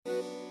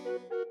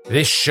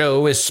This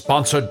show is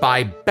sponsored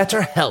by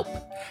BetterHelp.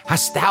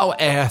 Hast thou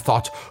e'er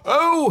thought,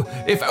 oh,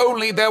 if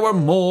only there were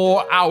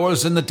more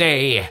hours in the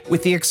day?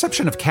 With the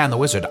exception of Can the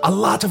Wizard, a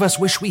lot of us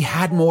wish we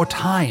had more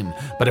time.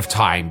 But if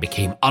time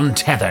became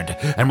untethered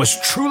and was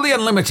truly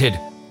unlimited,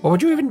 what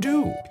would you even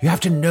do? You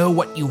have to know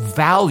what you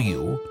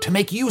value to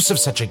make use of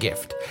such a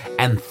gift.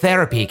 And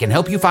therapy can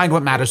help you find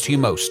what matters to you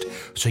most,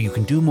 so you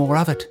can do more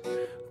of it,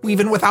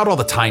 even without all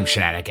the time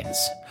shenanigans.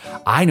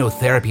 I know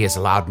therapy has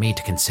allowed me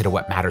to consider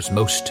what matters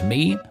most to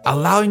me,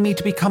 allowing me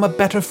to become a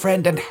better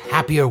friend and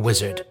happier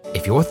wizard.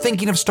 If you're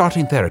thinking of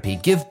starting therapy,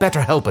 give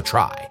BetterHelp a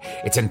try.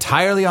 It's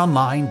entirely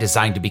online,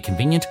 designed to be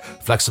convenient,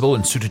 flexible,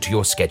 and suited to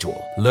your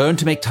schedule. Learn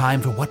to make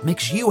time for what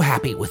makes you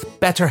happy with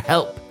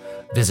BetterHelp.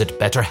 Visit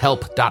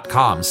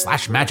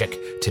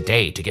betterhelp.com/magic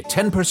today to get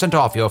 10%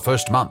 off your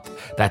first month.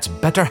 That's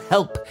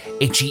BetterHelp,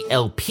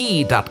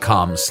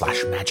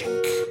 HELP.com/magic.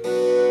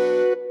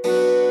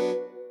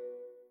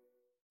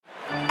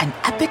 An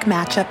epic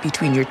matchup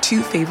between your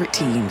two favorite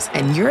teams,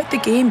 and you're at the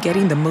game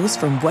getting the most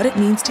from what it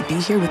means to be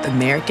here with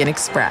American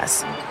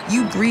Express.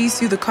 You breeze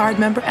through the card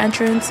member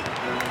entrance,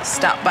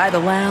 stop by the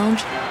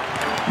lounge.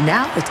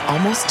 Now it's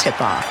almost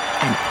tip-off,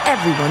 and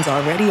everyone's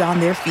already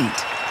on their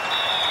feet.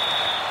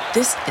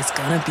 This is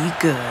gonna be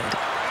good.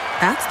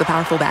 That's the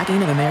powerful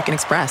backing of American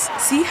Express.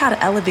 See how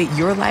to elevate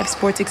your live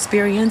sports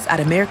experience at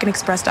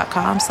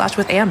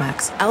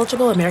americanexpress.com/withAmex.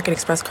 Eligible American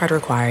Express card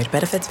required.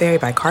 Benefits vary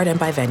by card and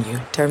by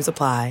venue. Terms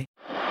apply.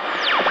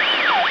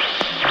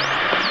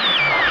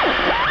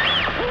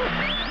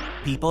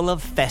 People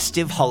of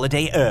festive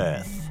holiday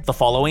Earth, the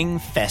following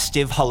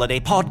festive holiday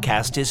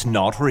podcast is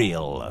not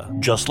real.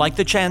 Just like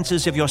the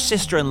chances of your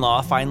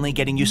sister-in-law finally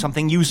getting you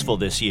something useful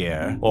this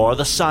year, or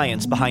the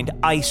science behind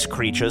ice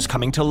creatures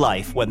coming to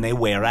life when they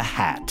wear a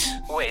hat.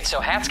 Wait,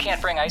 so hats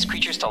can't bring ice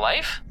creatures to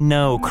life?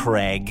 No,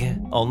 Craig.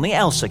 Only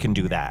Elsa can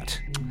do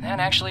that. That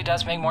actually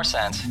does make more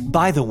sense.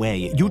 By the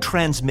way, you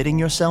transmitting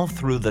yourself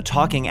through the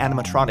talking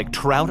animatronic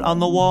trout on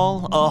the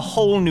wall? A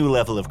whole new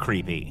level of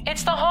creepy.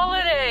 It's the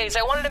holidays!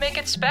 I wanted to make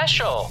it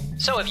special.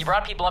 So have you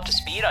brought people up to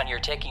speed on your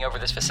taking over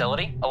this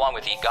facility, along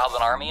with the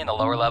Goblin Army in the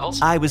lower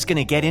levels? I was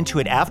gonna get into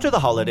it after the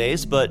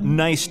holidays, but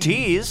nice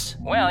tease.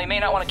 Well, you may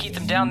not want to keep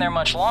them down there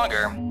much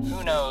longer.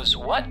 Who knows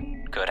what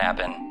could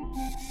happen.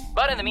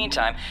 But in the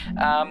meantime,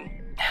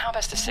 how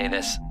best to say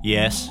this?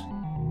 Yes?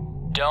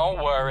 Don't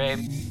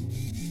worry.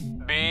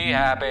 Be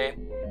happy.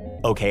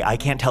 Okay, I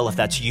can't tell if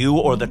that's you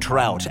or the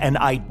trout, and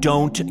I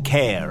don't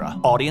care.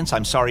 Audience,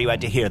 I'm sorry you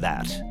had to hear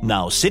that.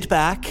 Now sit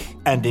back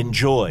and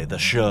enjoy the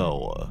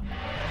show.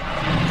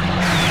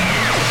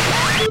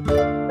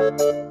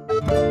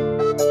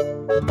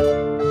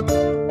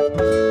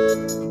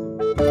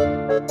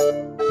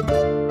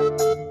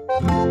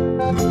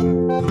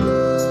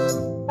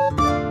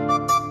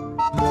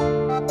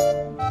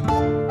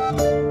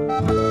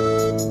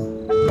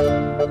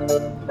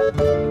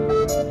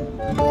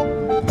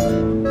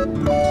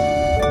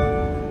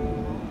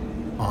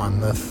 On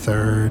the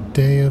third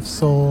day of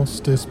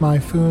solstice, my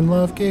Foon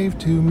love gave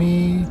to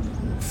me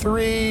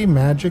 3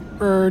 magic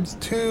birds,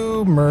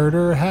 2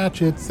 murder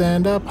hatchets,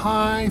 and a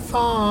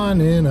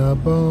python in a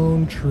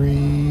bone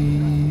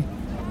tree.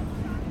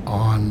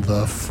 On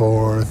the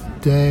 4th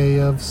day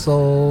of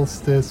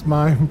solstice,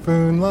 my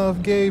Foon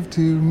love gave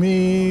to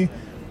me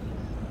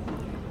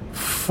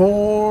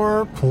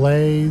 4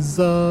 plays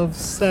of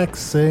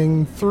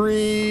sexing,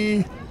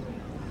 3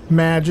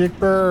 magic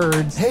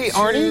birds. Hey,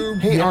 Arnie.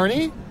 Hey,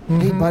 Arnie.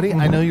 Hey, buddy.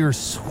 I know you're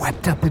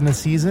swept up in the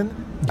season.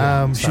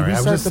 Sorry, I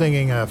was just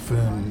singing a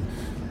Foon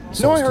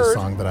solstice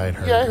song that I had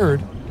heard. Yeah, I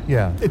heard.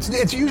 Yeah.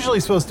 It's usually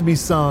supposed to be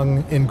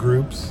sung in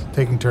groups,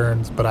 taking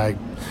turns, but I...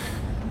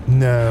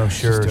 No,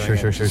 sure.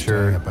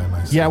 Doing it by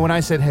myself. Yeah, when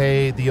I said,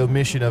 hey, the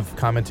omission of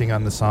commenting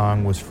on the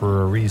song was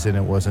for a reason.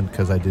 It wasn't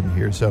because I didn't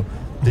hear. So,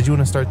 did you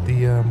want to start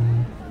the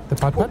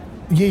pod?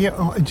 Yeah.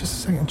 Oh, just a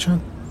second,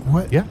 Sean.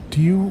 What? Yeah.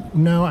 Do you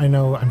know?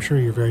 I'm sure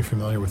you're very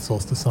familiar with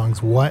solstice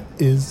songs. What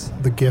is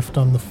the gift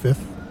on the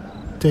 5th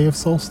day of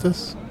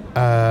solstice?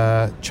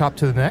 Chop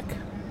to the neck.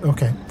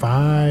 Okay.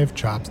 5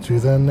 chops to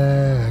the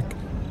neck.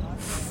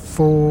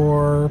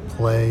 4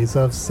 plays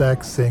of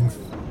sexing.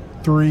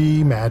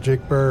 3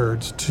 magic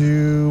birds,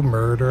 2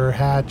 murder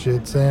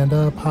hatchets, and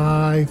a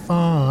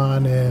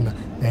python and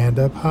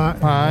a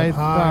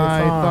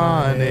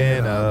python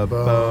in a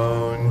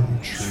bone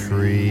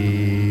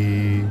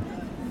tree.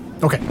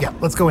 Okay, yeah,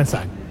 let's go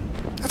inside.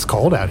 It's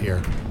cold out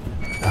here.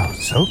 Oh,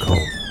 so cold.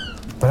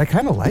 But I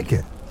kind of like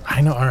it.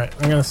 I know. All right,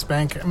 I'm going to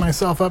spank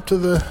myself up to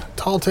the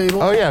tall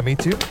table. Oh, yeah, me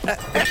too.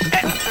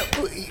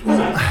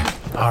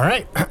 All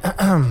right.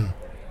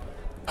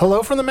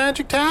 Hello from the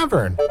Magic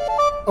Tavern,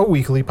 a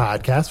weekly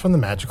podcast from the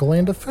magical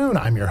land of Foon.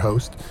 I'm your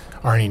host,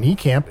 Arnie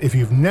Niekamp. If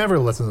you've never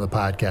listened to the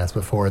podcast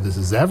before, this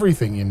is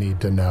everything you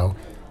need to know.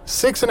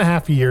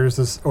 6.5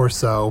 years or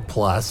so,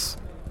 plus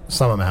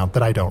some amount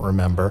that I don't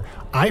remember,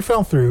 I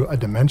fell through a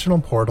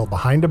dimensional portal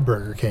behind a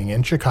Burger King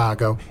in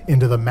Chicago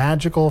into the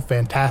magical,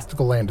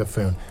 fantastical land of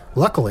Foon.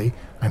 Luckily,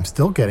 I'm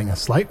still getting a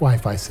slight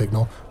Wi-Fi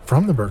signal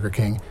from the Burger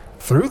King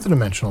through the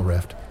dimensional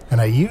rift,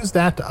 and I used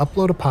that to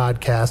upload a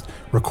podcast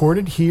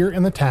recorded here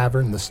in the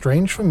tavern, The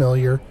Strange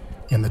Familiar,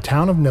 in the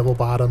town of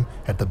Nibblebottom,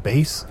 at the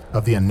base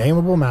of the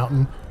unnameable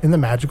mountain in the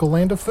magical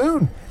land of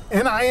Foon.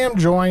 And I am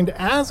joined,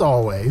 as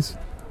always,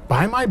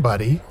 by my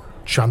buddy,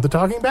 Chun the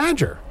Talking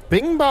Badger.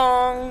 Bing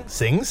bong,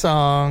 sing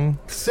song.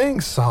 Sing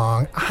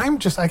song.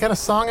 I got a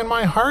song in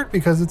my heart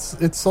because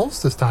it's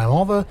solstice time.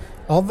 All the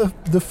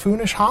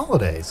Foonish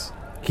holidays.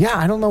 Yeah,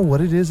 I don't know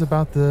what it is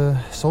about the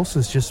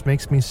solstice. Just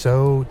makes me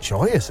so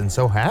joyous and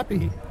so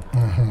happy.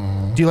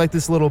 Mm-hmm. Do you like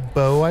this little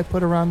bow I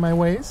put around my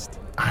waist?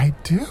 I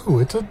do.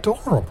 It's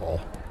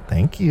adorable.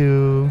 Thank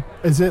you.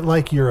 Is it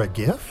like you're a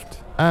gift?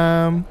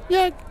 Yeah,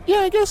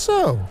 I guess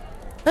so.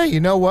 Hey,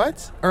 you know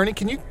what, Ernie?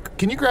 Can you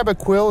grab a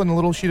quill and a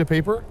little sheet of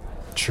paper?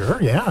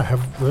 Sure. Yeah, I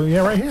have.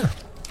 Right here.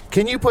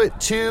 Can you put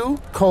 2: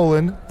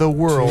 the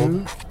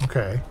world?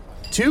 Okay.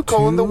 2: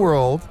 the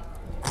world.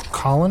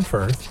 Colin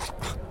Firth.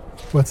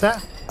 What's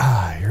that?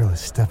 You're really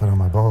stepping on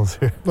my balls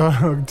here.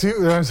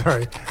 I'm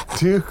sorry.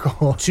 2: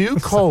 2: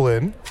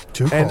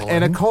 2: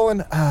 and a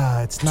colon.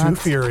 It's not too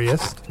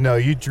furious. No,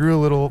 you drew a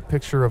little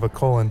picture of a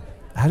colon.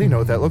 How do you know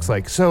what that looks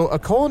like? So a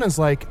colon is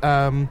like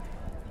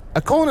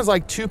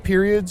 2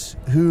 periods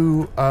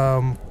who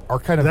are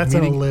kind of That's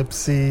meeting. an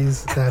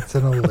ellipses. That's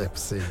an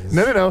ellipses.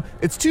 No.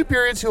 It's 2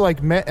 periods who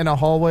like met in a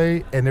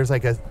hallway, and there's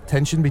like a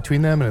tension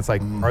between them, and it's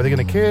like, are they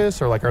going to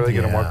kiss, or like, are they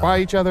going to walk by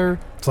each other?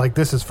 It's like,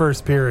 this is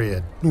first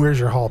period. Where's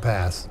your hall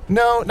pass?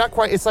 No, not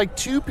quite. It's like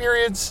 2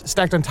 periods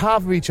stacked on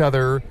top of each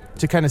other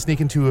to kind of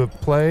sneak into a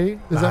play.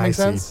 Does that make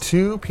sense? I see.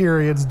 2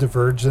 periods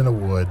diverged in the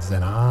woods,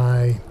 and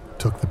I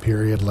took the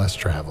period less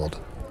traveled.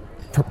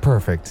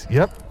 Perfect.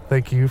 Yep.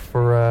 Thank you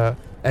for.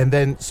 And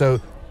then so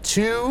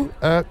 2: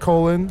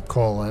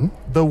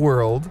 the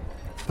world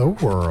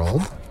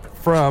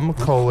from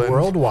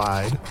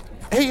worldwide.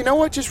 Hey, you know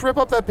what? Just rip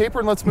up that paper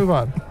and let's move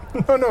on.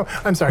 No.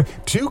 I'm sorry.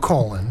 2: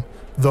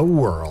 the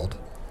world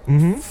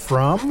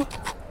from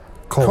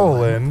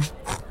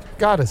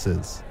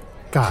goddesses.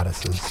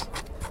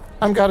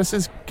 I'm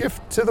goddess's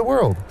gift to the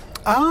world.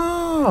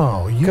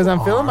 Oh, because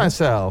I'm feeling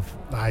myself.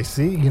 I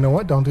see. You know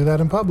what? Don't do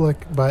that in public.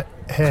 But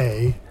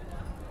hey,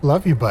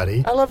 love you,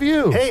 buddy. I love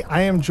you. Hey,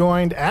 I am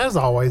joined, as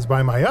always,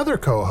 by my other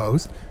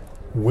co-host,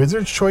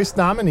 Wizard's Choice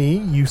nominee,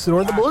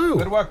 Usador the Blue.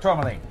 Good work,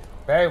 Tourmaline.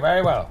 Very,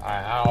 very well.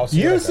 I'll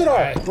see you.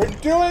 Usador, we're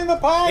doing the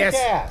podcast.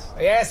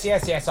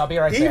 Yes. I'll be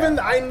right there. Even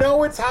I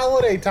know it's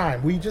holiday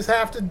time. We just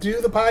have to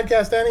do the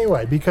podcast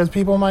anyway because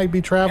people might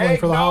be traveling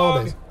for the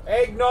holidays.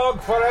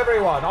 Eggnog for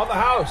everyone on the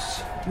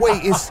house.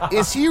 Wait,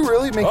 is he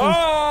really making?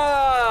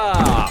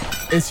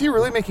 Is he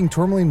really making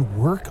Tourmaline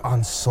work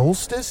on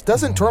solstice?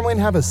 Doesn't Tourmaline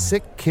have a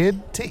sick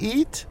kid to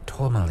eat?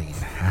 Tourmaline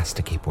has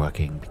to keep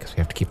working because we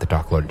have to keep the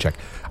Dark Lord in check.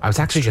 I was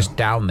actually just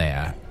down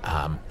there.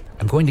 I'm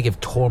going to give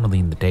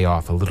Tourmaline the day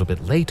off a little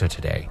bit later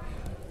today,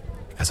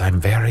 as I'm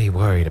very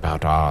worried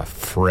about our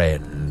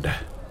friend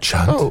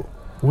Chunt. Oh,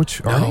 which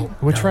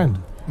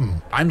friend?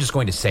 I'm just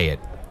going to say it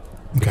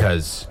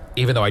because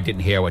even though I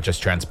didn't hear what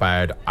just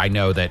transpired, I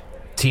know that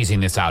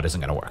teasing this out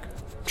isn't going to work.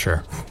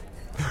 Sure.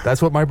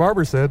 That's what my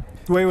barber said.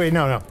 Wait,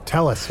 no.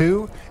 Tell us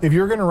who. If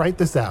you're going to write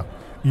this out,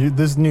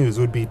 this news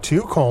would be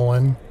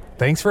 2: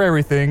 Thanks for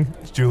everything,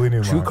 it's Julie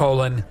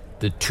Newmar. 2: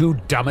 the 2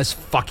 dumbest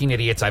fucking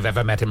idiots I've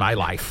ever met in my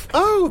life.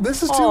 Oh,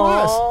 this is to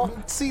us.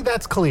 See,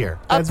 that's clear.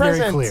 That's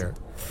very clear.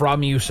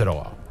 From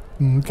Usador.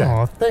 Okay.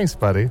 Oh, thanks,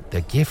 buddy.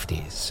 The gift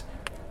is,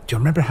 do you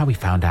remember how we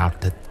found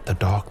out that the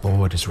Dark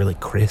Lord is really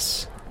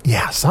Chris?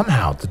 Yeah,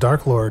 somehow the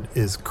Dark Lord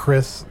is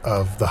Chris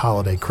of the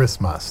holiday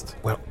Christmas.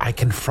 Well, I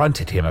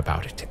confronted him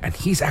about it, and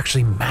he's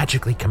actually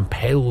magically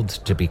compelled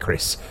to be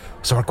Chris.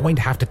 So we're going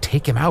to have to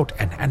take him out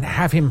and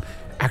have him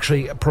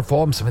actually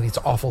perform some of these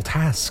awful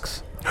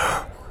tasks.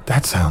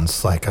 That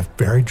sounds like a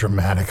very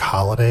dramatic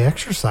holiday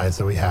exercise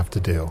that we have to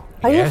do.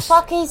 Are you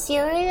fucking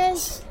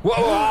serious?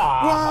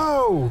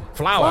 Whoa!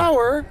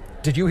 Flower!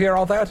 Did you hear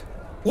all that?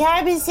 Yeah,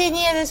 I've been sitting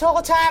here this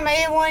whole time. I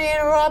didn't want to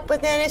interrupt,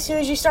 but then as soon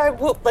as you started,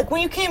 like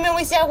when you came in,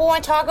 we said we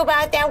want to talk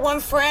about that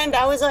one friend.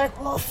 I was like,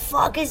 oh,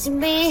 fuck, it's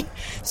me.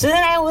 So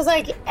then I was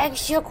like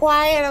extra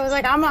quiet. I was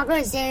like, I'm not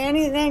going to say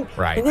anything.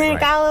 Right. And then it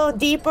got a little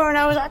deeper, and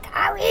I was like,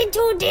 I'm in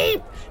too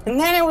deep. And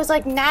then it was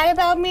like not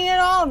about me at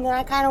all. And then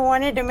I kind of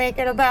wanted to make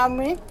it about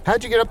me.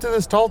 How'd you get up to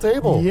this tall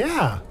table?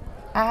 Yeah.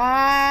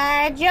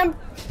 I jumped.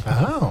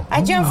 Oh.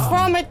 I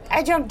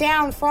jumped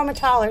down from a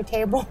taller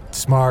table.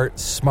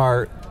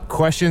 Smart.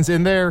 Questions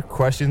in there.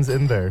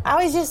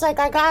 I was just like,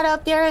 I got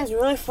up there and was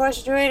really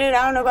frustrated.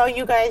 I don't know about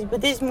you guys,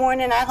 but this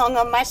morning I hung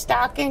up my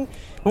stocking,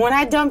 and when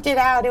I dumped it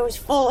out, it was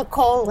full of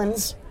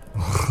colons.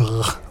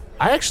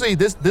 I actually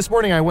this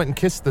morning I went and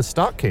kissed the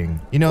stock king.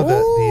 You know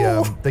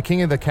the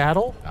king of the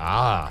cattle.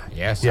 Ah,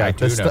 yes, Yeah, I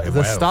do know him the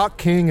well. stock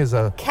king is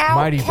a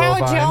mighty bovine.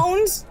 Cow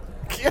Jones.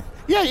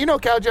 Yeah, you know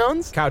Cow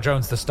Jones. Cow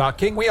Jones, the stock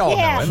king. We all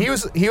know him.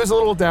 He was a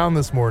little down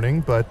this morning,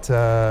 but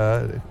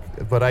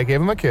I gave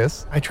him a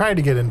kiss. I tried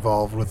to get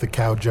involved with the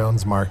Cow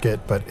Jones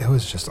market, but it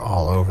was just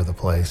all over the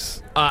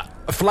place.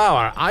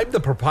 Flower, I'm the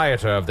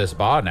proprietor of this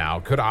bar now.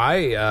 Could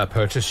I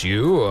purchase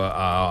you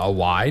a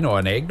wine or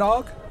an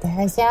eggnog?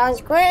 That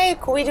sounds great.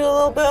 Can we do a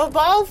little bit of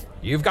both?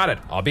 You've got it.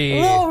 A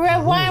little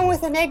red wine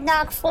with an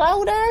eggnog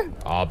floater?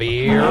 I'll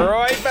be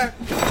right back.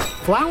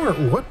 Flower,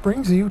 what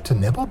brings you to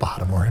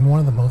Nibblebottom? We're in one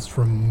of the most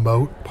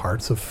remote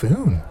parts of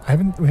Foon.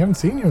 We haven't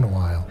seen you in a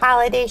while.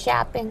 Holiday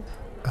shopping.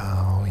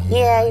 Oh,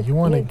 yeah. Yeah, You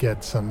want to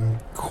get some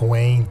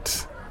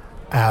quaint,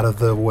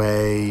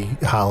 out-of-the-way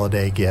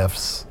holiday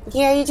gifts.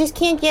 Yeah, you just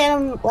can't get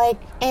them, like,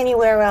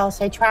 anywhere else.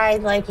 I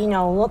tried,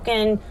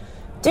 looking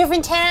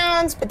different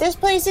towns, but this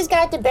place has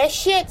got the best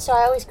shit, so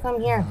I always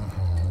come here.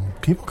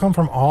 People come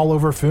from all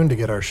over Foon to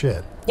get our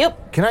shit.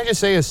 Yep. Can I just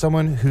say, as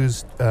someone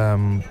who's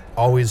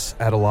always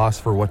at a loss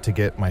for what to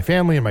get my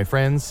family and my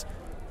friends,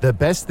 the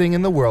best thing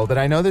in the world, and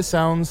I know this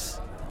sounds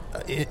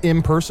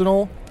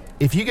impersonal,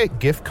 if you get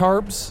gift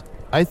cards,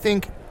 I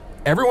think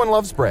everyone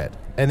loves bread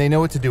and they know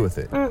what to do with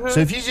it. Mm-hmm. So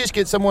if you just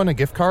get someone a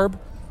gift card,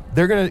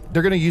 they're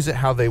gonna use it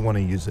how they want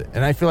to use it.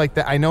 And I feel like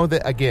that. I know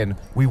that, again,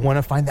 we want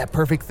to find that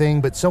perfect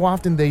thing, but so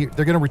often they're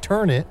gonna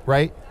return it,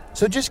 right?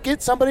 So just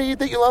get somebody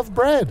that you love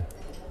bread.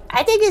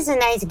 I think it's a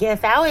nice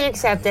gift. I would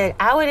accept it.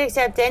 I would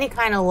accept any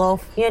kind of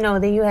loaf,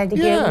 that you had to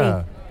give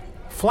me.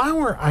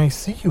 Flower, I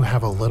see you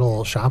have a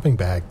little shopping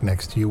bag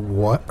next to you.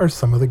 What are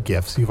some of the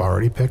gifts you've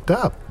already picked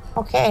up?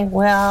 Okay,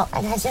 well,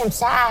 I got some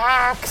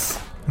socks.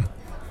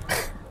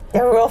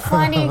 They're real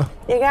funny.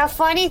 They got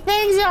funny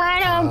things on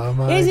them.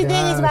 Oh Here's the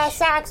thing is about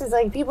socks. It's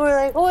like people are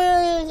like,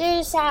 oh,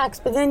 there's socks.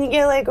 But then you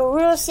get like a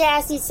real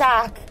sassy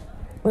sock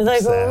with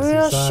like a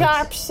real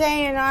sharp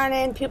saying on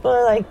it. And people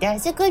are like,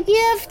 that's a good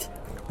gift.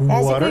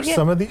 What are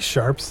some of these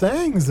sharp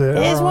sayings that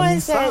this are on one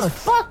these says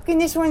socks? fuck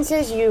and this one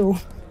says you.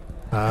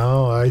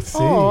 Oh, I see.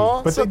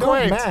 Aww, but so they don't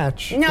quaint.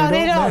 match. No,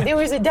 they don't. match. There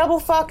was a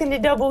double fuck and a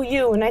double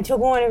you, and I took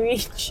one of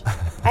each.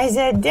 I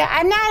said,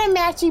 I'm not a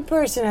matchy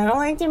person. I don't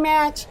like to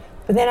match.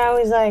 But then I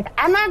was like,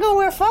 I'm not going to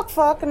wear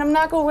fuck, and I'm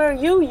not going to wear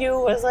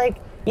you. I was like,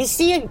 you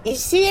see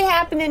it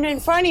happening in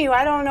front of you.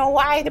 I don't know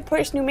why the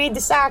person who made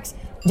the socks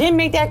didn't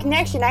make that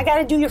connection. I got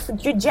to do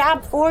your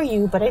job for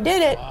you, but I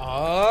did it.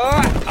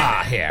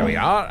 Here we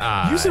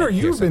are.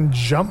 You've been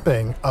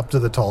jumping up to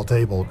the tall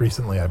table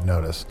recently, I've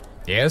noticed.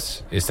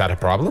 Yes? Is that a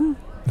problem?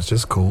 It's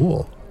just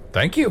cool.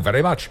 Thank you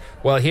very much.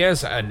 Well,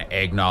 here's an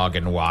eggnog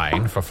and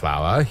wine for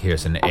Flower.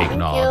 Here's an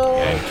eggnog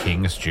and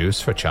King's juice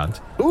for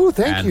Chunt. Ooh,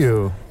 thank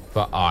you.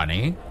 For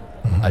Arnie,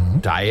 a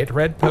diet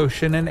red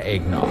potion and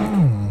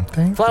eggnog.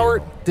 Thank Flower,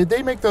 you. did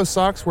they make those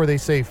socks where they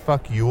say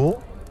fuck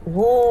Yule?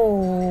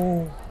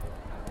 Whoa.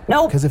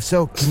 Nope. Because if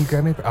so, can you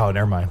grab me? Oh,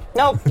 never mind.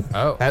 Nope.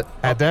 Oh.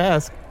 Had to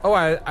ask. Oh,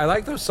 I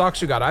like those socks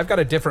you got. I've got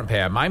a different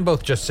pair. Mine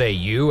both just say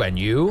you and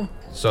you,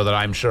 so that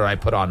I'm sure I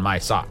put on my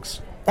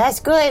socks. That's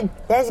good.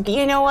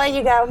 You know what?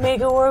 You got to make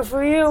it work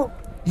for you.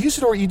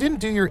 Usador, you didn't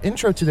do your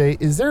intro today.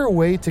 Is there a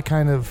way to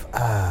kind of,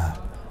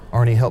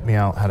 Arnie, help me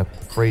out how to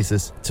phrase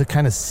this, to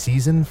kind of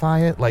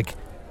seasonify it? Like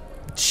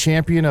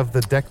champion of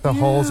the deck the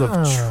halls of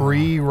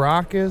Tree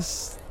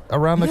Raucous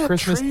around the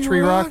Christmas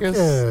Tree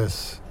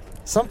Raucous?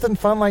 Something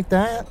fun like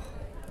that?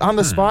 On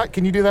the spot?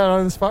 Can you do that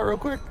on the spot real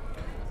quick?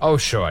 Oh,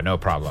 sure. No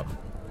problem.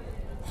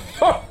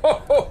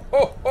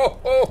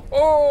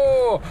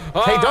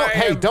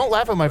 Hey, don't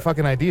laugh at my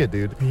fucking idea,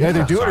 dude. You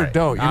either do it or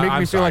don't. You make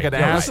me feel like an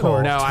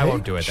asshole. No, I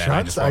won't do it then.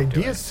 I just won't do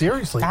idea it.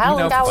 seriously.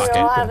 I thought we were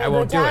all having I a good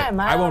won't do it. time.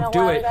 I won't don't do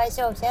know why it. you guys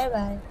so upset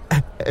about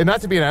it. And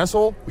not to be an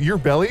asshole, your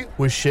belly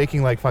was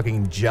shaking like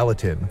fucking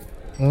gelatin.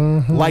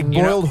 Like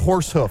boiled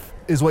horse hoof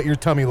is what your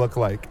tummy looked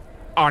like.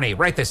 Arnie,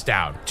 write this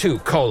down. 2,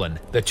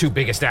 the 2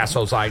 biggest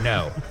assholes I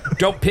know.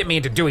 Don't pit me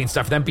into doing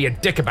stuff, then be a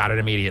dick about it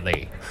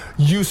immediately.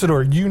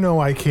 Usador, you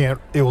know I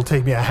can't. It will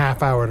take me a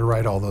half hour to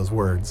write all those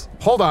words.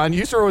 Hold on,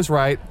 Usador was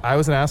right. I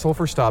was an asshole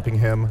for stopping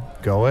him.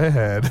 Go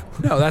ahead.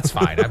 No, that's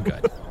fine. I'm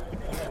good.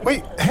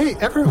 Wait, hey,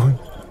 everyone.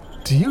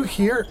 Do you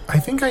hear? I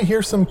think I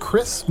hear some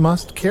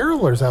Christmas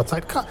carolers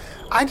outside.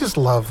 I just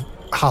love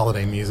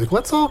holiday music.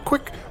 Let's all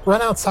quick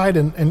run outside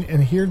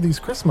and hear these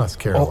Christmas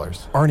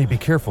carolers. Oh, Arnie, be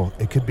careful.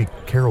 It could be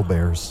Carol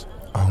Bears.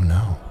 Oh,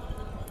 no.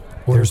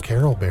 There's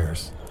Carol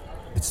Bears.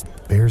 It's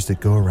bears that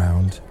go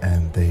around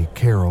and they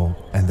carol,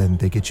 and then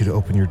they get you to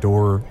open your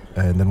door,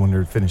 and then when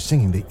they're finished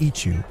singing, they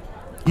eat you.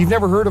 You've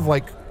never heard of,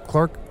 like,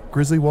 Clark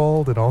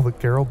Griswold and all the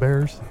Carol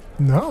Bears?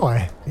 No,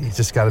 You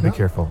just got to be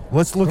careful.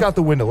 Let's look out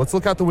the window. Let's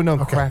look out the window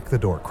and crack the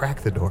door.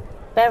 Crack the door.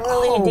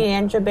 Beverly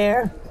D'Angelo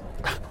Bear.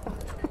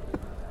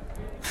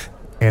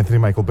 Anthony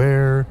Michael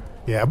Bear.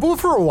 Yeah, but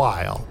for a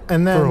while.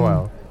 And then,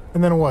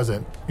 And then it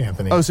wasn't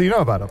Anthony. Oh, so you know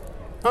about him.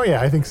 Oh,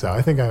 yeah, I think so.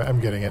 I think I'm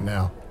getting it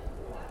now.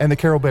 And the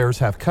Carol Bears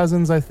have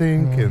cousins, I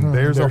think, and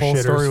there's a whole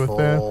story with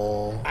them.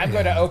 I'm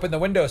going to open the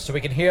window so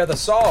we can hear the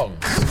song.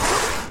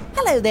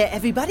 Hello there,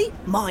 everybody.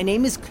 My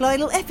name is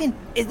Clydal Effin.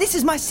 This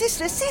is my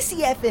sister,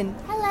 Sissy Effin.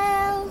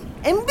 Hello.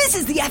 And this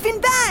is the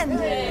Effin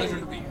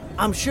Band.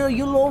 I'm sure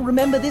you'll all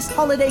remember this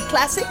holiday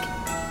classic.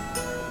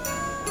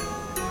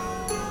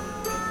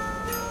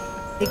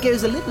 It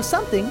goes a little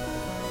something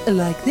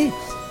like this.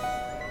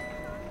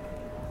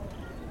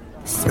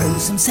 Throw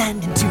some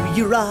sand into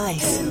your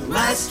eyes. Who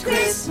must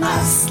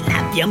Christmas?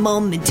 Slap your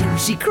mom until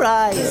she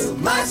cries. Who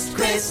must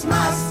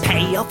Christmas?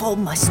 Pay off all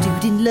my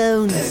student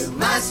loans. Who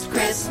must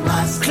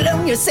Christmas?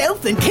 Clone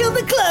yourself and kill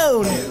the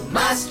clone. Who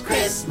must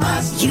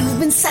Christmas? You've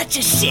been such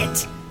a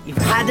shit. You've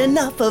had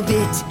enough of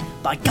it.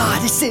 By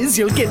goddesses,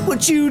 you'll get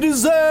what you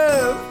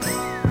deserve.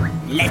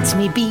 Let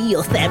me be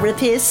your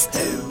therapist.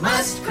 Who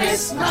must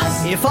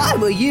Christmas? If I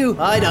were you,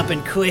 I'd up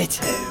and quit.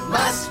 Who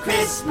must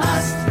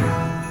Christmas?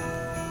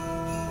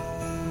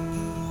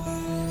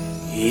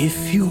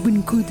 If you've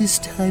been good this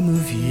time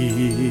of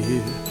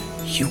year,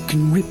 you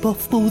can rip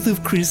off both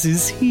of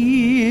Chris's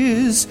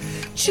ears.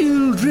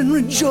 Children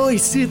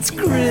rejoice, it's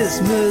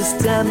Christmas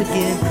time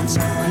again. It's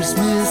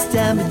Christmas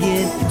time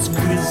again. It's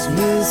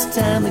Christmas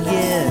time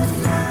again.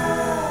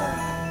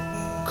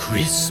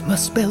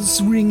 Christmas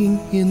bells ringing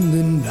in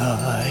the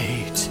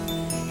night.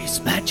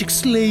 His magic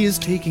sleigh is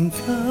taking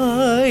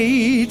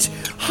flight.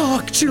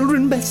 Hark,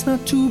 children, best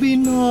not to be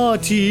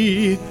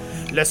naughty,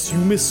 lest you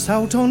miss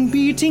out on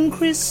beating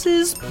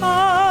Chris's party.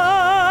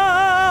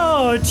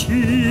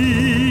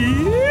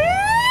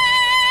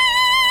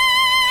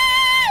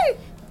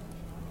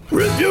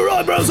 Rip your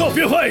eyebrows off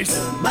your face!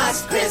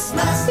 Must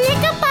Christmas? Lick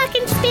a buck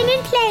and spin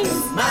in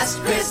place. Must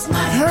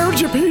Christmas? Hold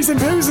your peas and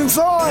poos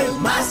inside.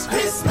 Must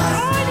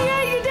Christmas?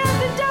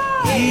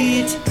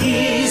 It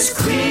is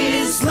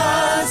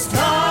Christmas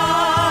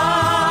time!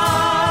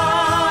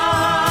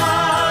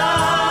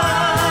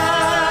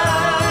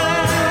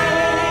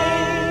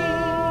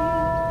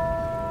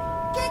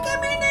 Kick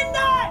him in the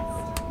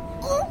nuts!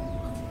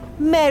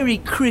 Merry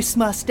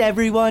Christmas,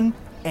 everyone,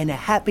 and a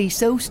happy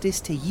solstice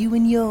to you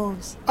and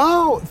yours.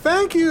 Oh,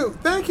 thank you.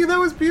 Thank you. That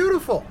was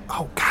beautiful.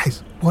 Oh,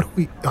 guys, what do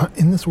we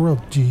in this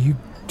world? Do you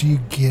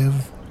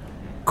give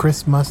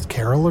Christmas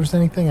carolers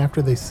anything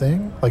after they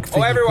sing? Like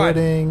figgy everyone.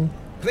 pudding?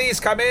 Please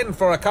come in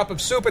for a cup of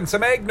soup and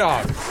some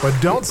eggnog. But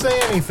don't say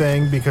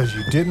anything because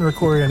you didn't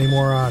record any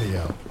more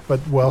audio.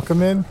 But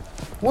welcome in.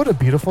 What a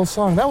beautiful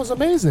song. That was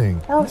amazing.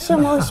 That was the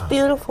most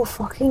beautiful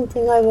fucking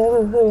thing I've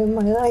ever heard in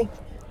my life.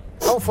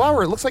 Oh,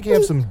 Flower, it looks like you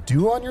have some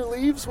dew on your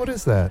leaves. What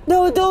is that?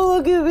 No, don't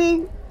look at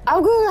me.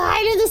 I'm going to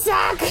hide in the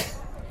sack.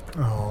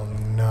 Oh,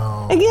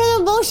 no. I get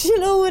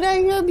emotional when I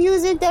hear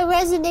music that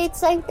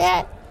resonates like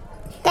that.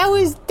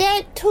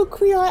 That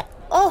took me on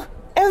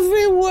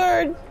every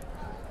word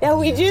that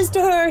we just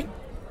heard.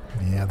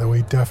 Yeah, that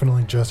we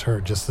definitely just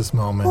heard just this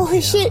moment.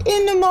 Holy shit,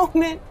 in the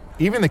moment.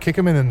 Even the kick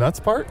him in the nuts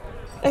part?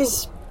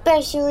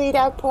 Especially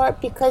that part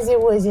because it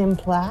was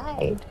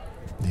implied.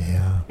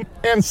 Yeah.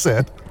 And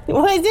said.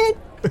 Was it?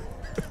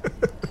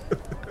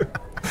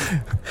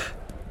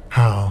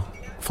 How?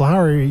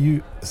 Flower, are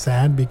you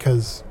sad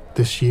because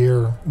this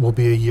year will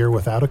be a year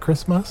without a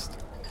Christmas?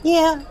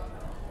 Yeah.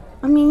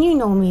 I mean, you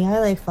know me. I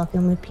like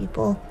fucking with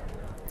people.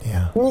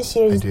 Yeah, And this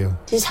year, I do.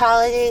 this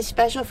holiday is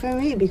special for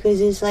me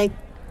because it's like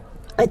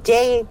a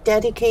day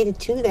dedicated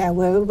to that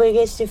where everybody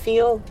gets to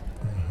feel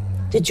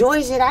the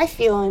joys that I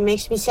feel, and it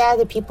makes me sad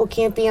that people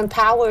can't be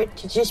empowered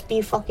to just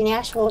be fucking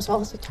assholes all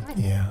the time.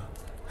 Yeah.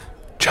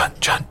 Chunt,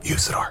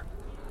 Usador.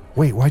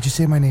 Wait, why'd you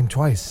say my name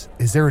twice?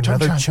 Is there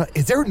another Chun. Chunt?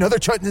 Is there another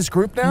Chunt in this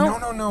group now?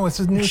 No. It's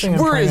a new thing. I'm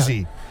Where trying is out.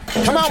 he?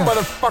 Come on, Chun.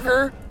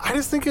 motherfucker. I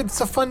just think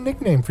it's a fun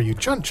nickname for you,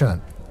 Chunt.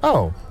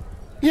 Oh.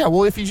 Yeah,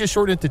 well, if you just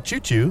shorten it to Choo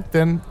Choo,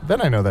 then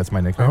I know that's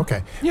my nickname.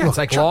 Okay. Yeah, Look, it's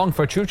like Chunt. long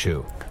for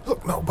choo-choo.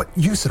 Look, no, but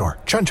Usador.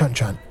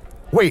 Chunt.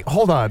 Wait,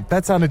 hold on.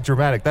 That sounded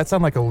dramatic. That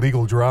sounded like a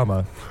legal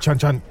drama.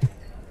 Chunt.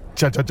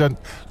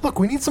 Look,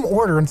 we need some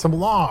order and some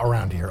law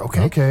around here,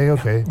 okay?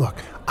 Okay. Now, look,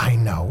 I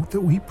know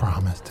that we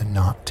promised to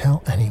not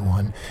tell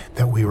anyone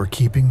that we were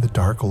keeping the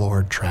Dark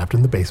Lord trapped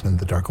in the basement.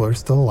 The Dark Lord is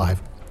still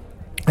alive.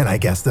 And I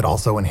guess that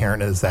also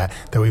inherent is that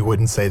we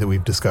wouldn't say that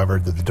we've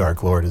discovered that the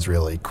Dark Lord is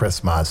really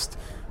Christmas.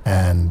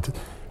 And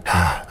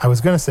I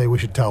was going to say we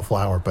should tell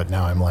Flower, but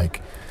now I'm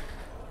like,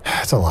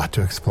 it's a lot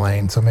to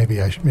explain, so maybe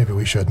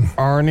we shouldn't.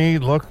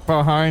 Arnie, look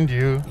behind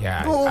you.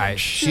 Yeah,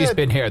 she's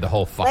been here the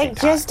whole fucking Like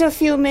time. just a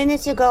few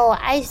minutes ago,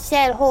 I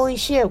said, holy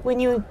shit, when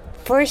you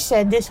first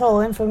said this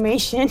whole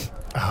information.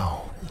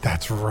 Oh,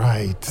 that's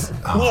right.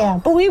 Oh. Yeah,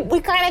 but we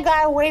kind of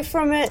got away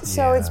from it,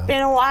 so it's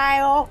been a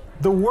while.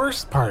 The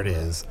worst part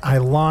is I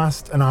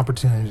lost an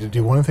opportunity to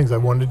do one of the things I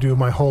wanted to do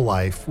my whole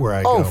life where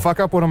I go, Fuck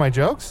up one of my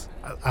jokes?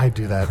 I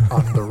do that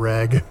on the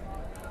reg.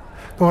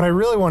 But what I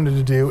really wanted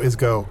to do is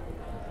go,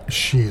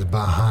 she's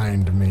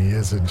behind me,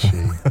 isn't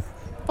she?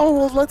 Oh,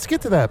 well, let's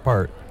get to that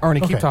part.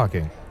 Arnie, keep Okay.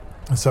 talking.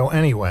 So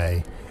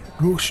anyway,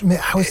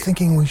 I was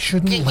thinking we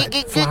shouldn't let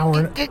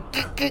Flower...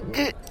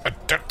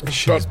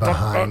 She's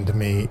behind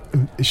me.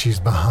 She's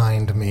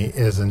behind me,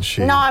 isn't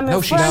she? No, I'm in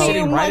No, she's front of you,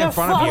 sitting right in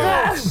front of you.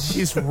 motherfucker.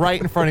 She's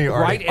right in front of you,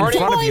 Arnie. Right in Arnie,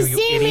 front of you, Boys you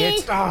see me.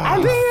 idiot.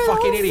 I've been here the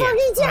fucking whole idiot.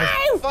 fucking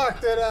time.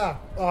 Fucked it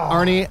up. Oh.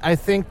 Arnie, I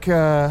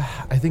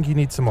think you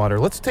need some water.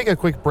 Let's take a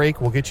quick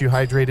break. We'll get you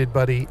hydrated,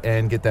 buddy,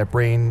 and get that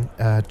brain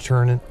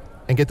churning,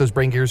 and get those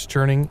brain gears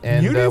churning.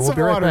 And You need we'll some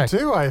be right water back.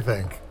 too, I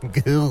think.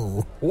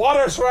 Goo.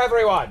 Water's for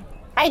everyone.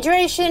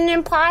 Hydration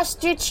and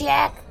posture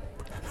check.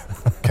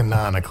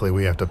 Canonically,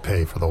 we have to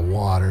pay for the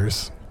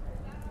waters.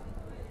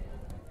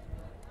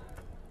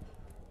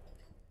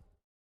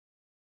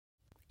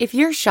 If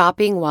you're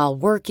shopping while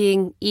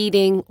working,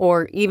 eating,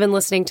 or even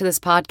listening to this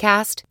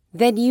podcast,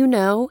 then you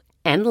know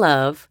and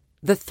love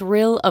the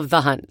thrill of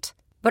the hunt.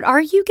 But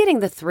are you getting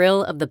the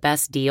thrill of the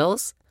best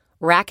deals?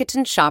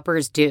 Rakuten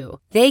shoppers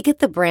do. They get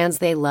the brands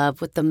they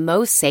love with the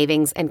most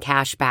savings and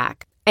cash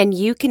back. And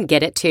you can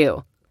get it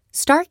too.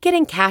 Start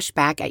getting cash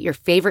back at your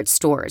favorite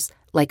stores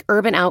like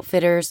Urban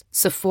Outfitters,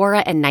 Sephora,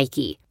 and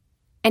Nike.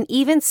 And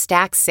even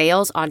stack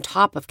sales on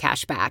top of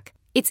cash back.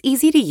 It's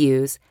easy to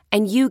use,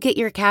 and you get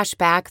your cash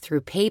back through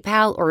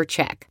PayPal or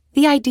check.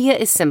 The idea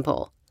is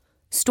simple.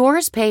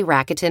 Stores pay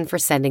Rakuten for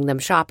sending them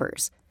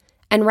shoppers,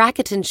 and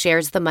Rakuten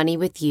shares the money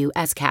with you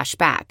as cash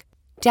back.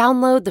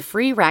 Download the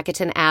free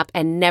Rakuten app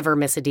and never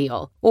miss a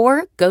deal.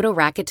 Or go to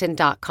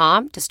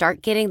Rakuten.com to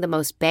start getting the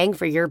most bang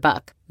for your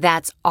buck.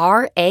 That's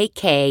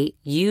RAKUTEN.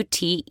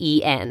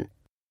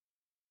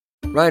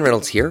 Ryan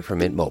Reynolds here from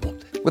Mint Mobile.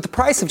 With the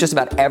price of just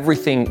about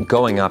everything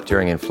going up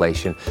during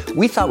inflation,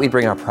 we thought we'd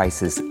bring our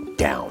prices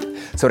down.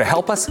 So to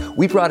help us,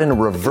 we brought in a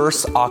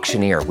reverse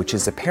auctioneer, which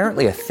is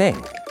apparently a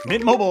thing.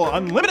 Mint Mobile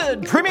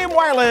Unlimited Premium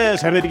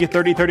Wireless. How to get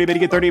 30, 30, bit to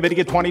get 30, bit to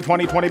get 20,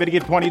 20, 20, bit to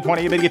get 20,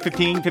 20, bit to get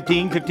 15,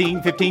 15,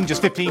 15, 15,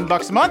 just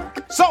 $15 a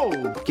month?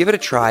 Sold! Give it a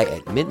try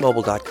at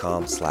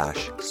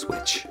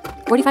mintmobile.com/switch.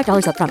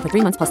 $45 up front for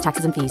 3 months plus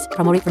taxes and fees.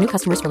 Promo rate for new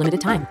customers for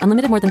limited time.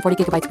 Unlimited more than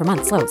 40 gigabytes per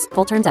month. Slows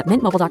full terms at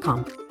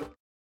mintmobile.com.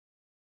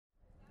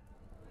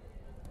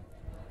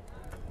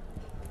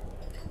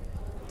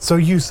 So,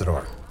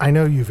 Usador, I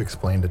know you've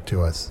explained it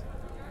to us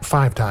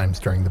 5 times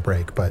during the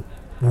break, but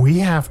we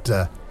have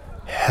to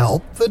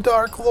help the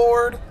Dark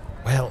Lord?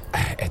 Well,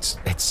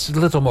 it's a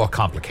little more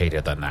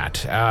complicated than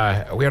that.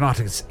 We're not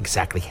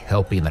exactly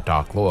helping the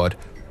Dark Lord.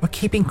 We're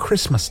keeping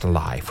Christmas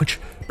alive, which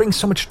brings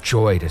so much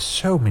joy to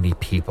so many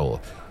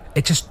people.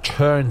 It just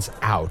turns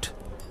out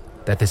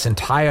that this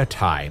entire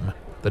time,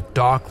 the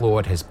Dark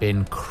Lord has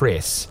been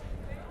Chris,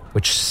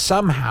 which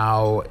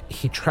somehow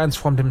he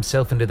transformed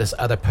himself into this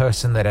other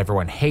person that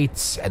everyone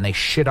hates and they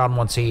shit on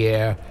once a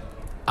year.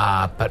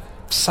 But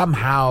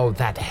somehow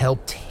that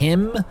helped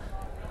him.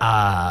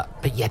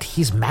 But yet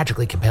he's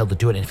magically compelled to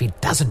do it, and if he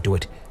doesn't do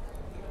it,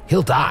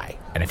 he'll die.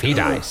 And if he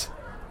dies,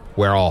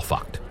 we're all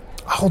fucked.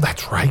 Oh,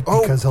 that's right,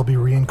 because he'll be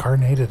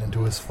reincarnated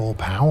into his full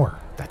power.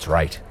 That's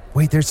right.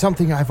 Wait, there's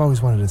something I've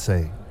always wanted to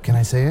say. Can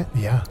I say it?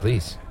 Yeah.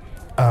 Please.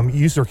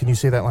 Usador, can you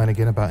say that line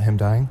again about him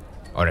dying?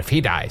 Or if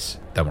he dies,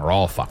 then we're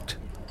all fucked.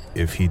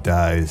 If he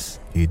dies,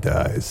 he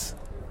dies.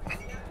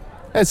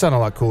 That sounded a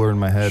lot cooler in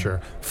my head. Sure.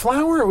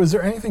 Flower, was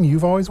there anything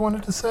you've always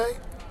wanted to say?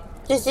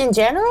 Just in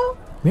general?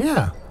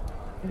 Yeah.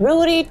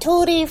 Rooty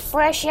tooty,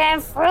 fresh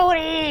and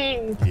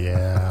fruity.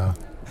 Yeah.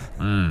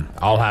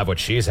 I'll have what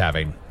she's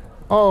having.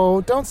 Oh,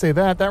 don't say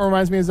that. That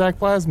reminds me of Zach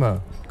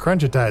Plasma.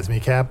 Crunchitize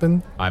me,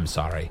 Captain. I'm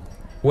sorry.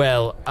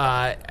 Well,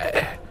 I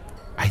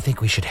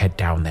think we should head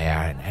down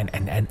there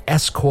and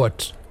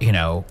escort,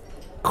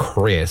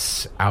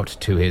 Chris out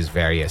to his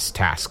various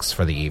tasks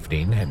for the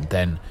evening, and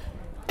then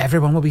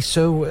everyone will be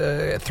so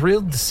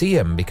thrilled to see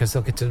him because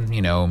they'll get to,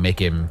 make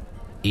him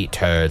eat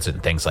turds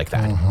and things like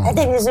that. Mm-hmm. I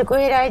think it's a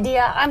great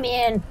idea. I'm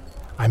in.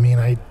 I mean,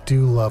 I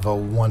do love a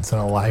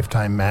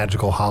once-in-a-lifetime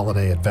magical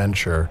holiday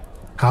adventure.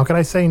 How could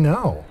I say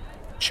no?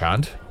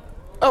 Chunt?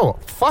 Oh,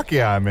 fuck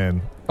yeah, I'm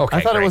in. Okay,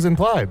 I thought great. it was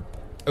implied.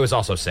 It was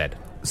also said.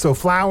 So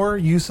Flower,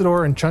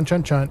 Usador, and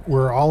Chunt,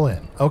 we're all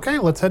in. Okay,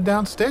 let's head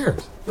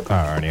downstairs.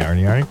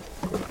 Arnie.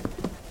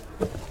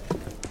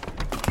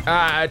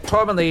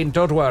 Tourmaline,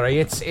 don't worry.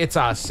 It's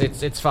us.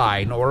 It's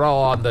fine. We're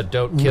all on the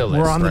don't kill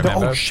list. We're on the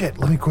remember? Oh shit!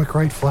 Let me quick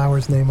write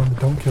Flower's name on the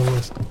don't kill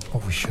list.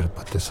 Oh, we should have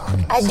put this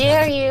on. I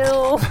dare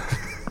you.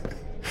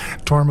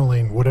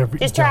 Tourmaline, whatever.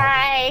 Just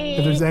try.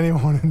 If there's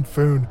anyone in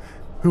Foon,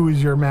 who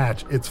is your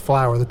match? It's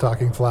Flower, the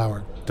talking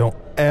flower. Don't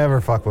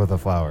ever fuck with a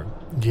flower.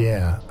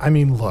 Yeah, I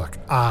mean, look.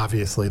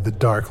 Obviously, the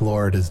Dark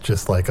Lord is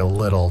just like a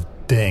little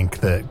dink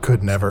that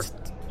could never.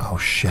 Oh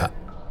shit!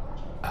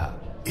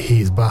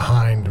 He's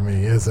behind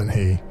me, isn't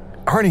he?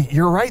 Arnie,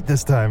 you're right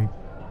this time.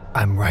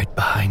 I'm right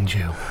behind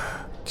you.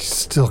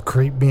 Still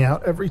creep me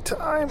out every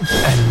time.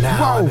 And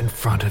now I'm in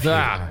front of you.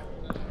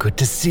 Good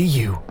to see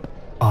you,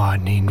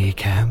 Arnie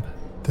Niekamp.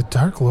 The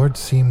Dark Lord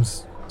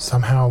seems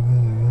somehow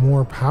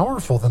more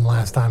powerful than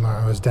last time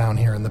I was down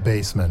here in the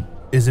basement.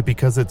 Is it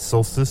because it's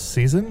solstice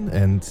season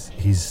and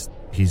he's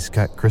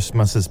got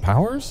Christmas's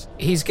powers?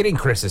 He's getting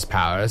Chris's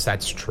powers,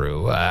 that's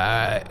true.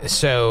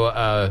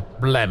 So,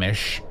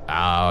 Blemish,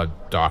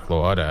 Dark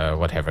Lord,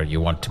 whatever you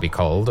want to be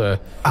called.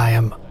 I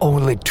am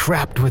only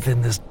trapped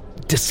within this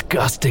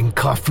disgusting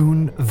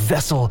Carfoon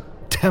vessel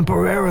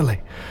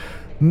temporarily.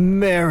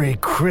 Merry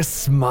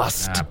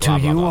Christmas to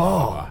you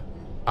all.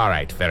 All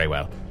right, very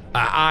well.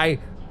 I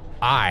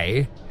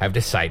have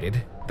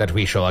decided that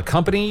we shall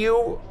accompany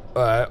you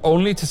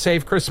only to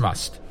save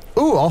Christmas.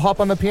 Ooh, I'll hop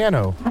on the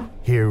piano.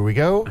 Here we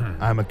go.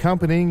 I'm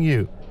accompanying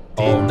you.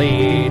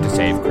 Only to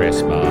save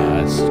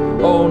Christmas.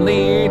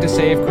 Only to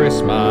save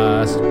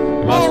Christmas.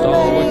 We must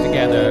all work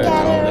together to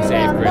only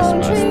save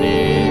Christmas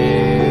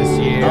this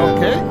year.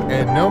 Okay,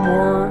 and no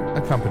more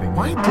accompanying.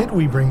 Why did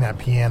we bring that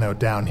piano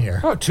down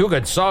here? Oh, 2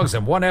 good songs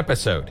in one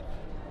episode.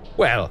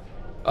 Well,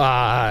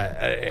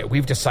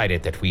 We've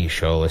decided that we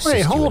shall assist Wait,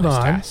 you hold in this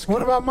on. task.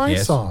 What about my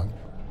Yes? song?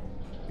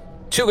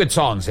 2 good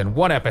songs in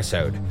 1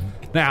 episode.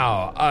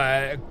 Now,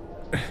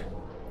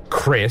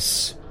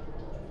 Chris,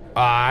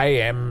 I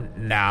am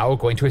now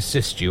going to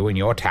assist you in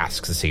your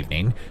tasks this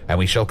evening, and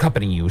we shall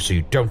accompany you so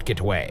you don't get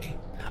away.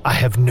 I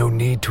have no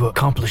need to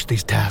accomplish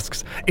these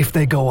tasks. If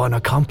they go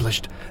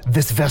unaccomplished,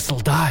 this vessel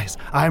dies.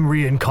 I'm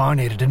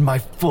reincarnated in my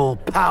full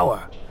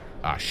power.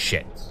 Ah,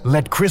 shit.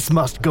 Let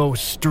Christmas go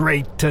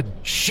straight to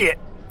shit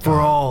for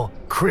all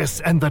Chris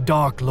and the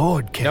Dark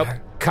Lord care. Nope.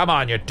 Come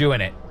on, you're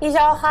doing it. He's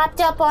all hopped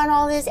up on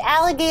all this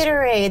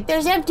alligatorade.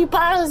 There's empty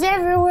bottles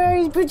everywhere.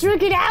 He's been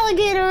drinking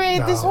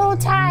alligatorade this whole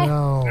time.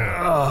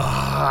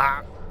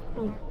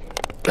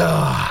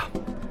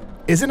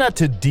 Isn't that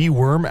to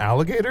deworm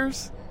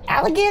alligators?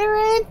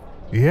 Alligatorade?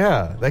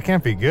 Yeah, that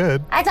can't be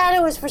good. I thought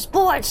it was for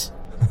sports.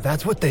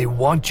 That's what they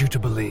want you to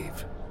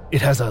believe.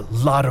 It has a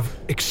lot of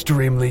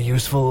extremely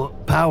useful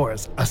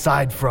powers,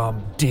 aside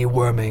from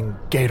deworming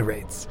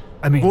Gatorades.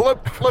 I mean, Well,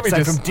 let me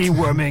aside just- from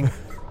deworming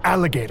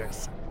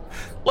alligators.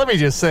 Let me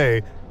just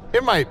say,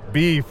 it might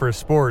be for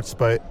sports,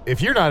 but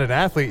if you're not an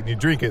athlete and you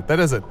drink it, that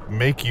doesn't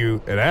make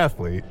you an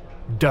athlete.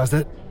 Does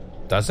it?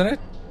 Doesn't it?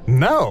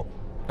 No.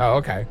 Oh,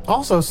 okay.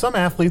 Also, some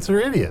athletes are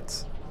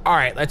idiots. All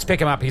right, let's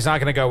pick him up. He's not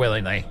going to go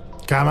willingly.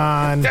 Come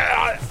on. Uh,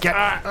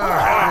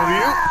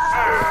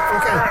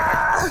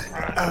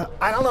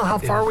 I don't know how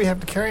far we have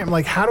to carry him.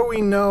 Like, how do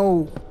we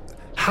know?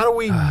 How do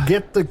we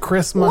get the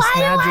Christmas Why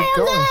magic do I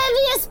going? have the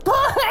heaviest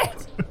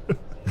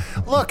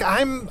part? Look,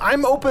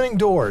 I'm opening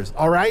doors.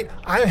 All right,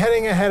 I'm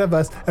heading ahead of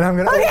us, and I'm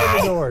going to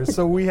open the doors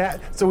so we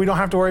don't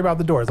have to worry about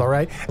the doors. All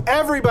right,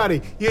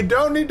 everybody, you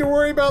don't need to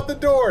worry about the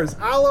doors.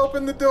 I'll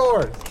open the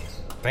doors.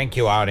 Thank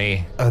you,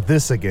 Arnie.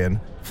 This again.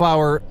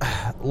 Flower,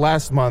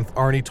 last month,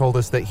 Arnie told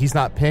us that he's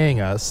not paying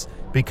us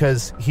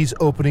because he's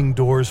opening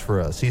doors for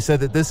us. He said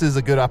that this is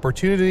a good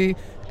opportunity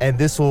and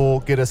this will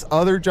get us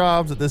other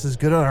jobs, that this is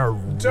good on our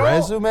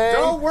resume.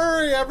 Don't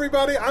worry,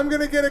 everybody. I'm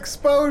going to get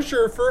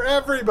exposure for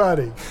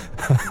everybody.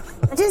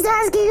 Just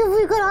asking if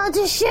we could all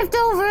just shift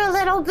over a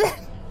little bit.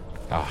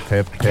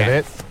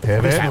 Pivot.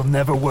 This will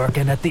never work,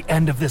 and at the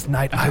end of this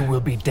night, I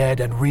will be dead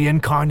and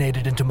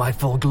reincarnated into my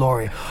full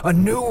glory. A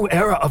new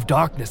era of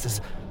darkness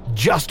is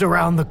just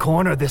around the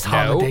corner this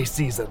holiday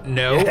season.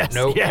 No. Yes.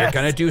 You're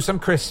going to do some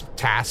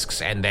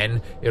tasks, and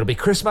then it'll be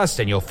Christmas,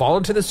 and you'll fall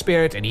into the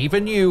spirit, and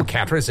even you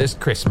can't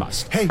resist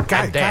Christmas. Hey, and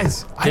then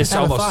guys, I this just had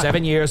a almost thought.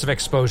 7 years of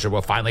exposure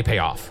will finally pay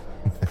off.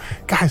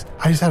 Guys,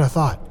 I just had a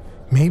thought.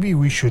 Maybe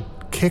we should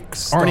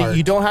kickstart. Arnie,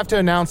 you don't have to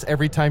announce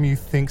every time you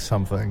think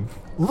something.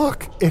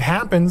 Look, it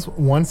happens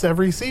once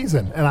every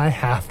season, and I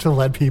have to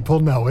let people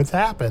know it's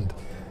happened.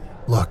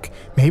 Look,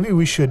 maybe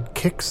we should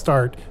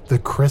kickstart the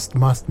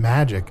Christmas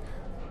magic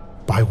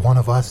by one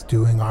of us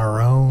doing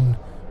our own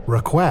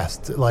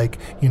request. Like,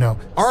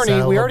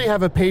 Arnie, we already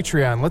have a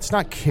Patreon. Let's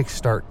not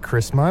kickstart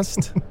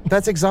Christmas.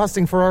 That's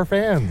exhausting for our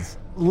fans.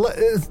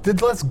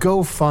 Let's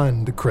go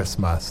fund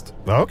Christmas.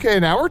 Okay,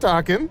 now we're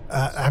talking.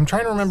 I'm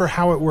trying to remember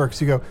how it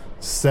works. You go,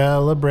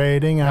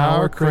 celebrating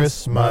our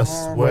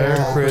Christmas, where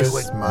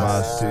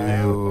Christmas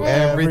do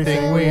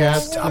everything we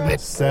ask. Stop it.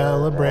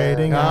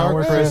 Celebrating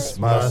our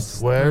Christmas,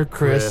 where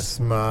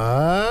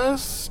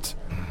Christmas.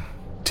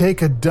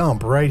 Take a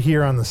dump right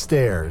here on the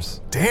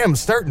stairs. Damn,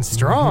 starting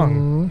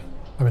strong.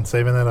 I've been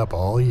saving that up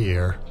all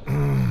year.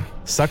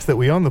 Sucks that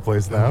we own the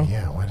place now. Oh,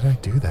 yeah, why did I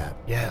do that?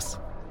 Yes,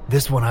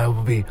 this one I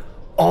will be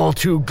all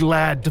too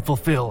glad to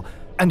fulfill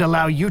and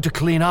allow you to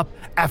clean up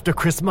after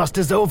Christmas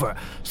is over.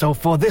 So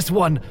for this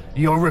one,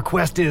 your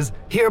request is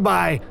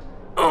hereby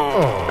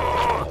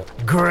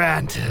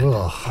granted.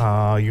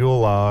 Yule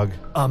log.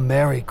 A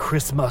Merry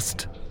Christmas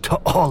to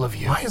all of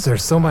you. Why is there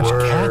so much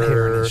cat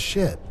hair in his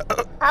shit?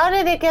 How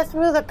did it get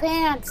through the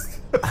pants?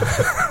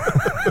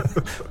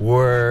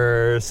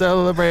 We're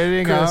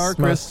celebrating our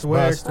Christmas,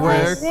 Christmas,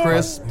 where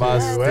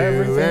Christmas do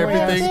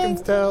everything.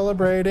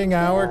 Celebrating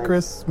our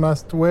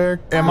Christmas, where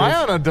Am I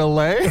on a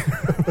delay?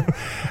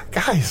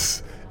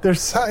 guys,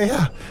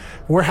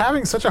 we're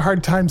having such a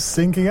hard time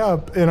syncing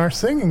up in our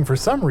singing for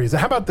some reason.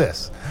 How about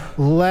this?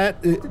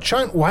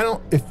 Chunt,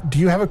 do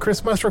you have a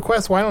Christmas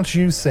request? Why don't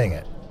you sing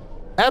it?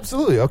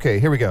 Absolutely. Okay,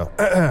 here we go.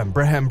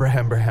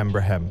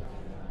 Brahem.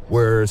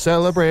 We're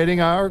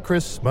celebrating our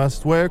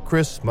Christmas, where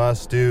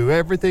Christmas do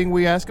everything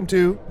we ask him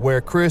to.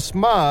 Where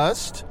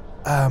Christmas.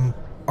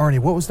 Arnie,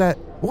 what was that?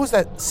 What was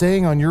that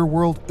saying on your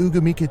world?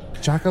 Ooga mika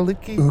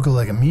chakaliki? Ooga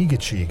like a miga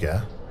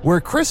chica.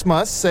 Where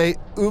Christmas say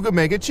Ooga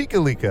mega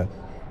chikalika.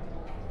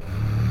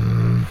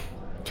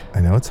 I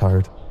know it's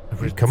hard.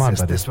 Come on,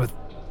 buddy. This with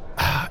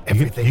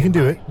everything. You can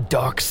do in it. my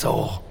dark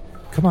soul.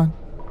 Come on.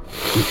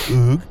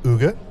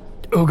 Ooga.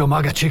 Ooga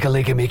maga chika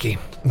lika miki.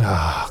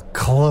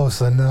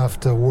 Close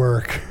enough to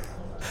work.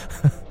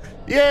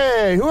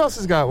 Yay! Who else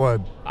has got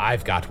one?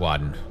 I've got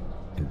one.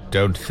 And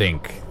don't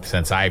think,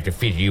 since I've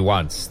defeated you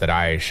once, that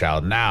I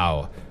shall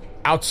now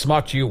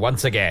outsmart you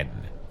once again.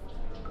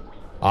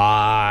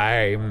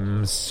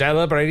 I'm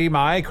celebrating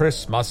my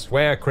Christmas,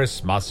 where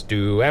Christmas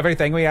do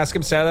everything we ask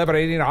him,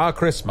 celebrating our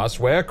Christmas,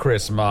 where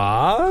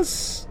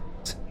Christmas.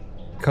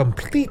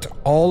 complete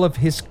all of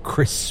his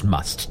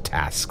Christmas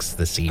tasks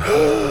this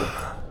evening.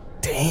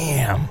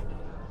 Damn.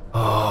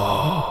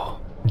 Oh,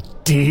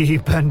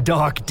 deep and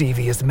dark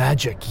devious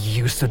magic,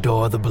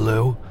 Usador the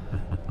Blue.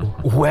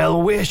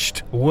 Well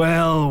wished,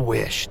 well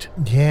wished.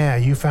 Yeah,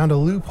 you found a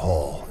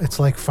loophole. It's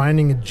like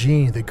finding a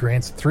genie that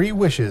grants 3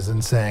 wishes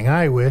and saying,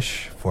 I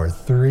wish for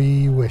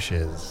 3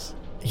 wishes.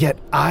 Yet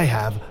I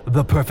have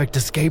the perfect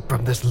escape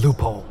from this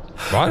loophole.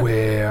 What?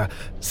 We're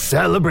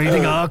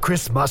celebrating our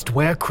Christmas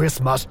where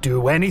Chris must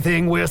do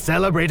anything. We're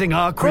celebrating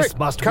our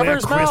Christmas cover where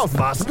his Chris mouth.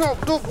 must.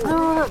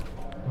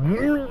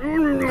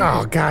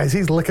 Oh, guys,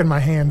 he's licking my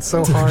hand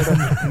so hard.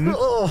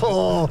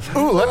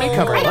 Ooh, let me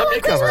cover. Let me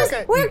cover.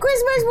 Okay. Where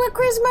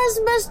Christmas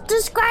must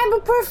describe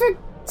a perfect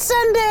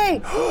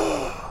Sunday.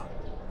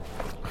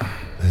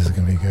 This is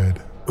going to be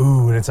good.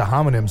 Ooh, and it's a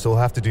homonym, so we'll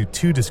have to do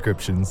 2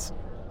 descriptions.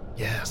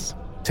 Yes.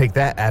 Take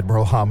that,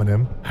 Admiral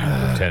Homonym.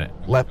 Lieutenant.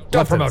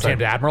 Don't promote him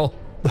to Admiral.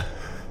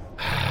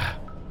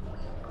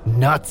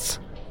 Nuts,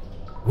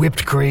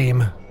 whipped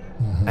cream,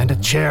 and a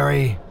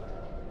cherry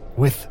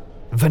with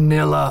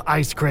vanilla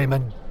ice cream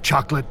and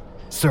chocolate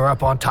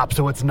syrup on top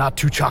so it's not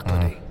too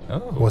chocolatey.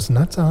 Was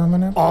nuts a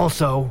homonym?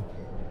 Also,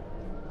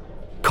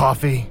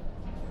 coffee,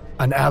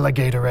 an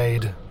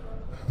alligatorade,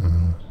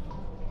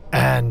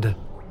 and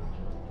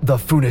the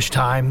Foolish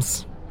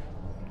Times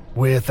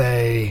with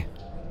a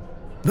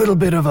little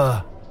bit of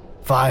a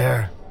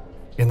fire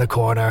in the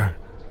corner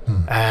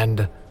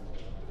and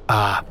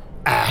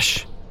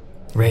ash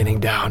raining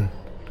down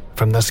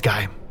from the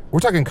sky. We're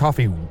talking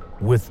coffee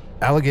with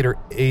alligator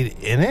aid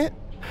in it?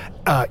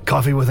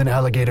 Coffee with an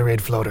alligatorade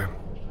floater.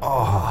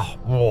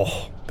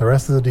 The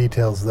rest of the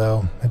details,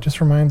 though, it just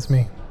reminds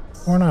me,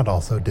 we're not all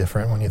so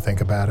different when you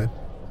think about it.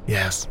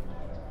 Yes.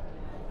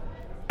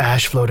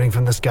 Ash floating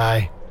from the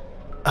sky.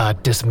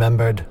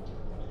 Dismembered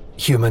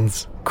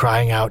humans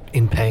crying out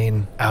in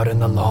pain out in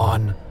the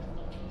lawn.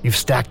 You've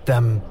stacked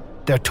them,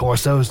 their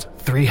torsos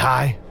 3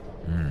 high,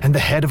 and the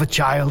head of a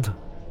child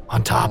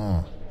on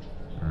top.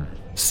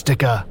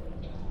 Stick a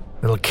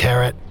little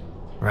carrot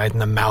right in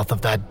the mouth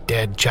of that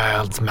dead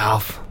child's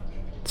mouth.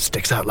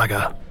 Sticks out like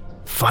a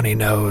funny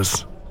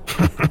nose.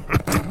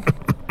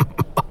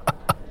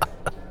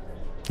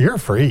 You're a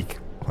freak.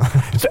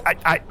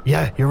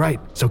 Yeah, you're right.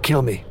 So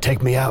kill me.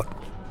 Take me out.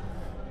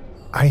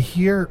 I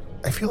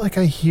feel like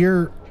I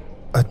hear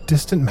a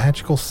distant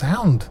magical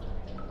sound.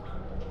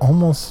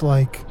 Almost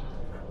like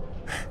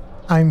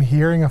I'm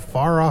hearing a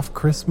far-off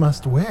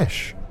Christmas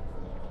wish.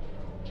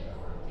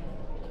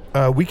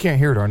 We can't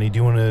hear it, Arnie. Do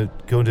you want to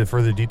go into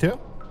further detail?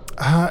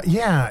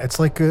 Yeah, it's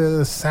like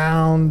a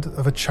sound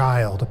of a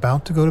child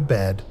about to go to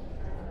bed,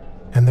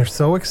 and they're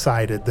so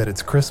excited that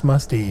it's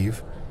Christmas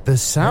Eve. The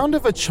sound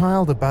of a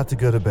child about to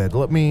go to bed.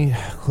 Let me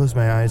close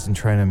my eyes and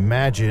try and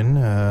imagine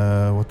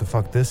what the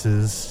fuck this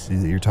is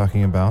that you're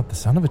talking about. The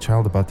sound of a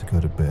child about to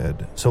go to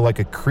bed. So like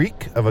a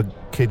creak of a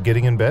kid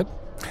getting in bed?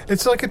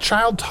 It's like a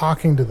child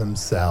talking to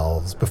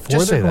themselves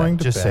before they're going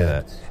to bed. Just say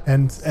that.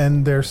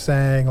 And they're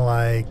saying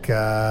like,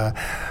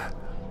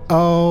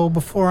 oh,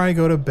 before I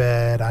go to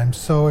bed, I'm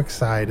so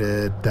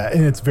excited that,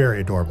 and it's very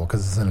adorable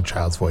because it's in a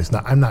child's voice.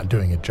 I'm not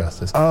doing it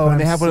justice. Oh, and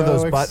they have one of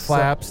those so butt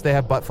flaps. They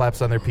have butt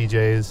flaps on their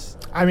PJs.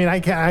 I mean, I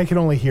can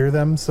only hear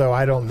them, so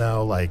I don't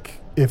know,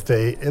 like, if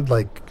they,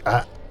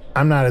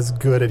 I'm not as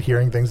good at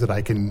hearing things that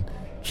I can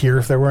hear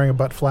if they're wearing a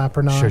butt flap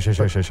or not.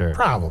 Sure.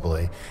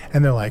 Probably.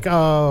 And they're like,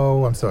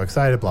 oh, I'm so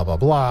excited, blah, blah,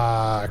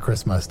 blah,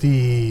 Christmas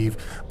Eve,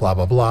 blah,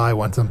 blah, blah. I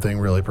want something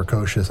really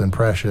precocious and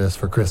precious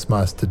for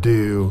Christmas to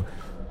do.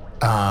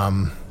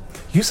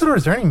 Usador,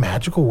 is there any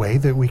magical way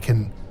that we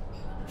can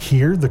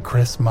hear the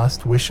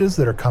Christmas wishes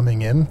that are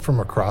coming in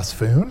from across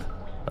Foon?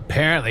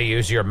 Apparently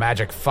use your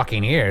magic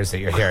fucking ears that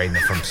you're hearing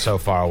them from so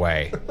far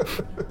away.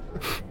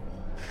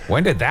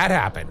 When did that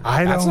happen?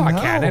 That's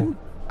not canon.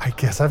 I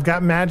guess I've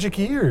got magic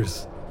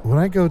ears. When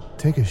I go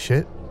take a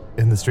shit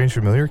in the Strange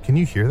Familiar, can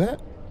you hear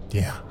that?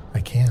 Yeah,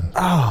 I can.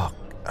 Oh.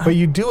 But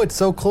you do it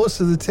so close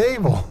to the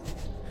table.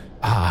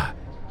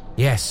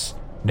 Yes.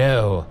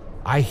 No.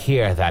 I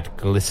hear that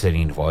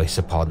glistening voice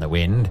upon the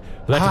wind.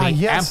 Let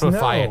me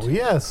amplify it.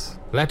 Yes.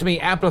 Let me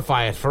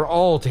amplify it for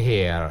all to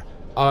hear.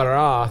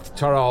 Arath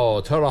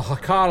Taro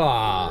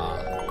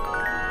Hakala.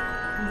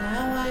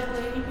 Now I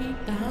lay me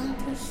down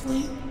to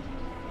sleep.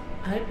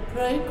 I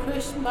pray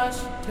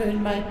Christmas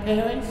turn my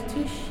parents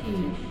to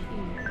sheep.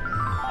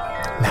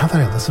 Now that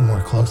I listen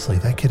more closely,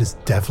 that kid is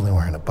definitely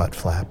wearing a butt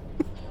flap.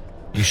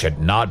 You should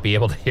not be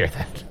able to hear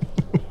that.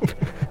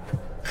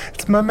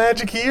 It's my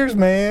magic ears,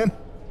 man.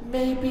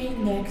 Maybe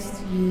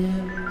next year.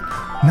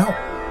 No.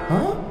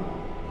 Huh?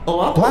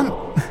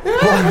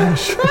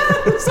 Blemish.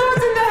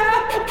 Someone's in the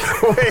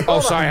house. Wait, oh,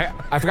 sorry.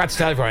 I forgot to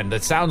tell everyone. The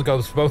sound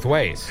goes both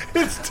ways.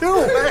 It's 2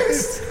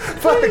 ways.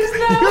 Fuck. You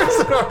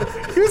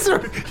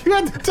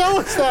had to tell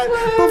us that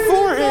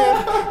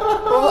beforehand.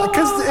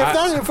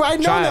 Because if I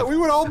know that, we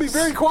would all be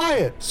very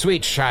quiet.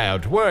 Sweet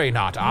child, worry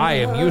not. I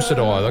am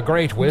Usador, the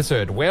great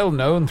wizard, well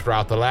known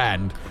throughout the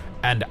land.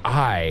 And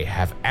I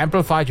have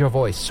amplified your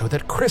voice so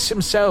that Chris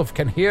himself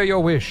can hear your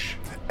wish.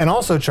 And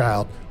also,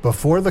 child,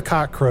 before the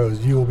cock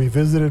crows, you will be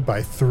visited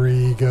by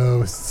 3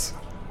 ghosts.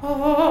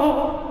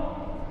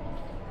 Oh,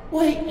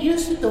 wait,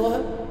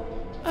 Usador,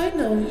 I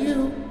know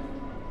you.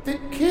 The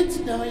kids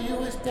know you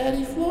as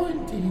Daddy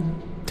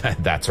Florentine.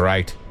 That's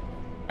right.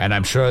 And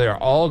I'm sure they're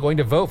all going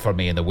to vote for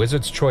me in the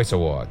Wizard's Choice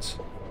Awards.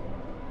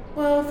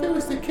 Well, if it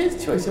was the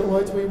Kids' Choice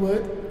Awards, we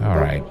would. All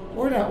right.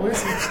 We're not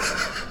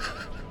wizards.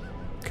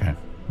 Okay.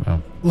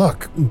 Well.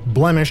 Look,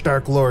 Blemish,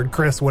 Dark Lord,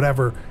 Chris,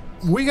 whatever.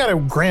 We got to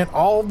grant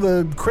all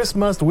the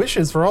Christmas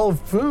wishes for all of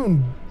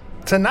Foon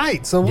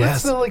tonight. So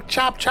Yes. let's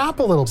chop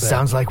a little bit.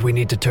 Sounds like we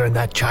need to turn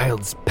that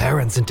child's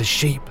parents into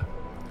sheep.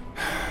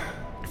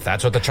 If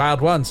that's what the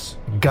child wants.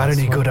 Got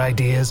any good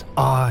ideas,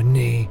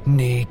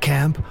 Arnie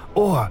Camp?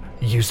 Or,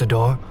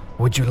 Usador,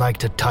 would you like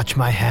to touch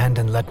my hand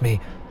and let me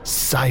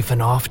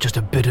siphon off just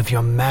a bit of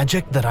your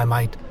magic that I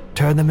might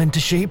turn them into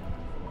sheep?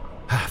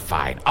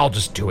 Fine, I'll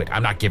just do it.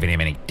 I'm not giving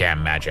him any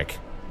damn magic.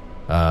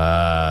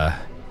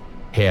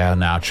 Here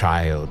now,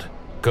 child.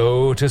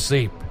 Go to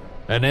sleep,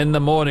 and in the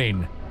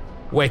morning,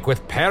 wake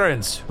with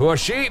parents who are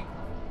sheep.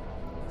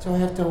 So I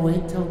have to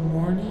wait till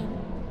morning?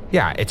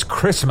 Yeah, it's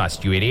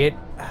Christmas, you idiot.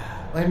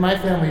 In my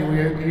family,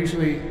 we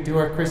usually do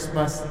our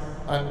Christmas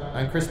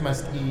on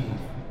Christmas Eve.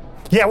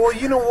 Yeah, well,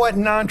 you know what?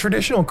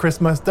 Non-traditional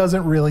Christmas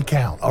doesn't really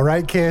count. All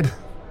right, kid?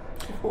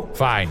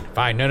 Fine.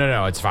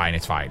 No, it's fine.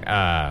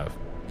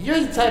 You're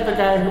the type of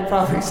guy who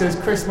probably says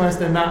Christmas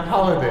and not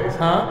holidays,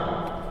 huh?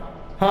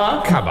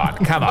 Huh? Come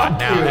on.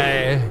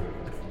 Now,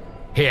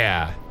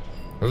 here.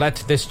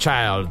 Let this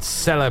child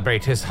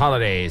celebrate his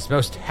holidays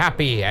most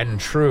happy and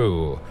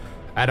true.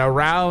 And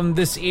around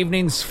this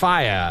evening's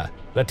fire,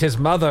 let his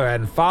mother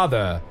and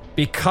father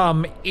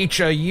become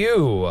each a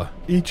you.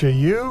 Each a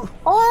you?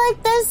 Oh,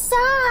 like the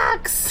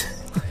socks.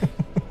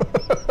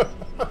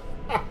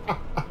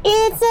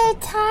 It's a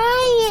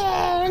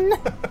tie-in.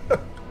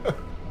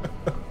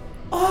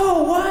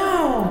 Oh,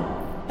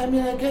 wow. I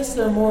mean, I guess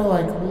they're more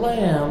like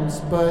lambs,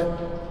 but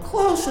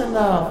close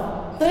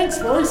enough. Thanks,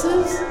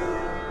 voices.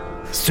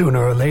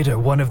 Sooner or later,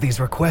 one of these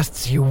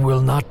requests you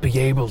will not be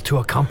able to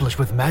accomplish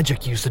with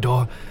magic,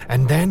 Usador,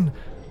 and then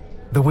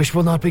the wish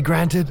will not be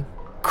granted,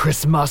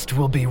 Christmas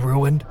will be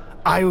ruined,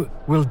 I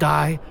will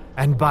die,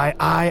 and by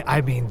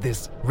I mean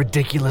this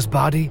ridiculous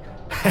body,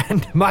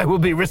 and I will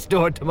be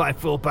restored to my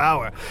full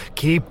power.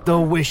 Keep the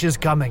wishes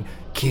coming.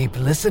 Keep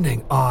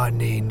listening,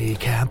 Arnie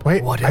Camp.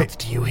 Wait, what else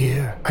do you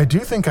hear? I do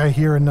think I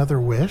hear another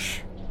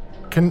wish.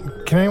 Can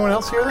anyone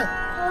else hear that?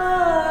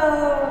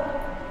 Oh,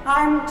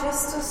 I'm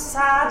just a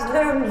sad,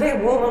 lonely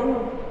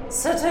woman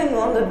sitting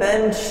on the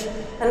bench,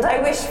 and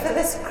I wish for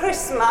this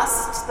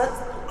Christmas that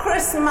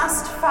Chris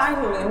must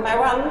find me my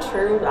one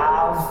true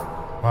love.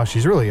 Wow,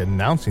 she's really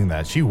announcing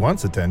that. She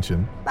wants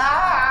attention.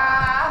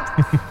 Ah!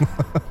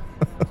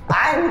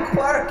 I'm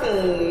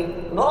quirky.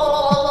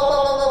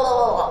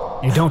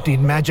 You don't need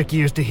magic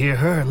ears to hear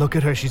her. Look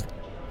at her. She's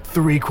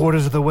 3/4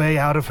 of the way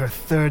out of her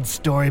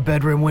 3rd-story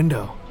bedroom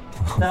window.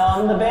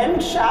 Down the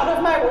bench, out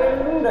of my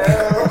window.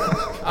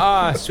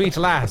 Ah, sweet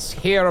lass,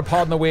 here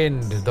upon the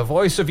wind, the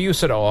voice of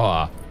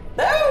Usador.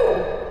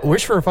 No!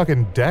 Wish for a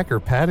fucking deck or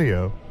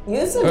patio.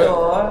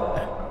 Usador?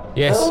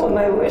 Yes. Oh,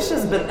 my wish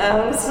has been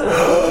answered.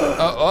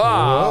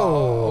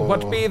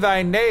 What be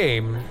thy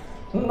name?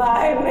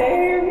 My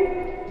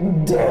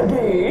name?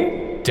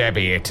 Debbie.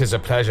 Debbie, it is a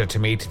pleasure to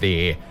meet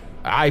thee.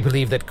 I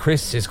believe that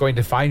Chris is going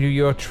to find you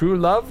your true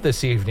love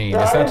this evening.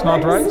 Is that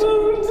not right?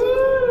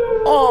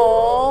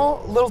 Oh,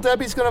 little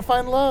Debbie's gonna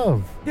find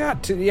love. Yeah,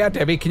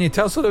 Debbie, can you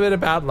tell us a little bit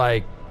about,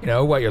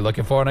 what you're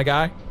looking for in a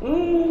guy?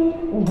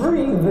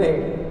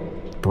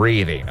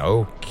 Breathing,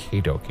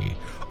 okie dokie.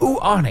 Ooh,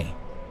 Arnie,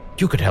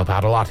 you could help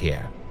out a lot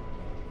here.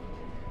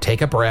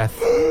 Take a breath.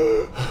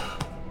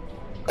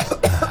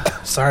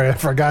 Sorry, I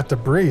forgot to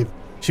breathe.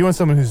 She wants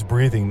someone who's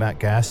breathing, not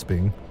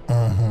gasping.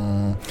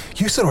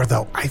 Usador,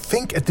 though, I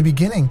think at the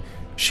beginning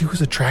she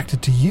was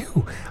attracted to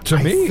you. To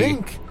me? I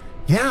think,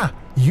 yeah,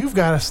 you've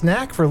got a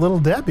snack for little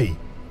Debbie.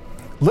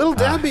 Little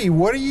Debbie,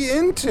 what are you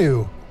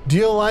into? Do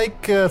you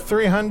like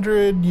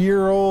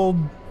 300-year-old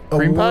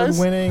Cream pies?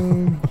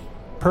 award-winning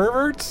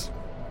perverts?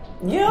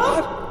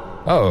 Yeah.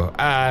 Oh,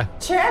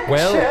 Check.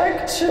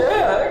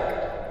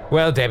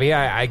 Well, Debbie,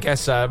 I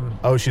guess,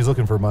 Oh, she's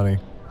looking for money.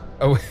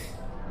 Oh,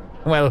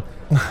 well,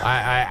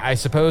 I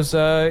suppose,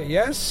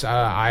 yes.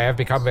 I have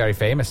become very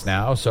famous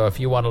now, so if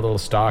you want a little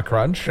star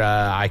crunch,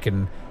 I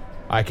can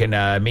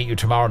meet you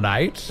tomorrow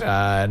night,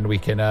 and we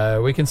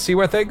can see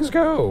where things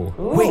go.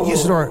 Ooh. Wait,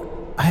 Usador,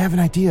 I have an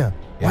idea.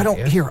 Yeah, Why don't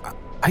yes? here?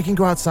 I can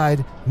go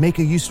outside, make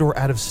a Usador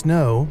out of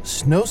snow,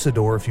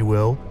 Snowsador, if you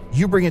will.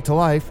 You bring it to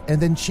life, and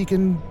then she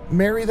can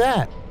marry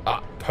that.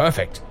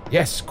 Perfect.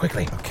 Yes,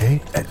 quickly.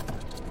 Okay.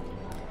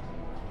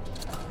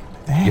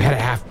 You had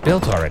it half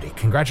built already.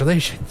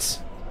 Congratulations.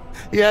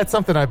 Yeah, it's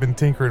something I've been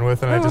tinkering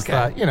with, and I just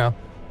thought,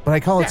 but I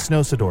call it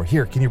Snowsador.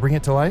 Here, can you bring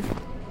it to life?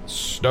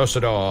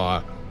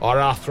 Snowsador,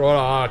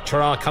 Arathro,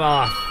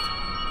 Charakalaf.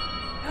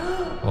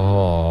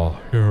 Oh,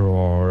 here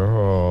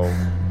I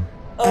am.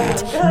 Oh, God.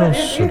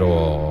 Snowsador.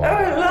 Oh,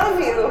 I love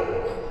you.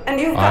 And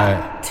you've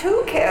got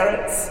 2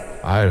 carrots.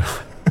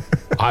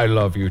 I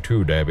love you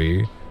too,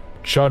 Debbie.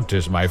 Chunt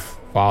is my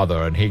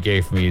father, and he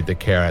gave me the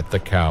carrot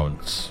that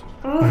counts.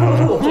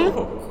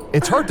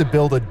 It's hard to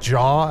build a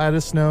jaw out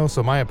of snow,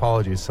 so my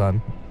apologies,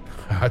 son.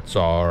 That's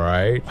all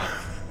right.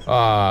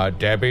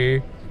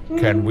 Debbie,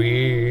 can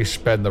we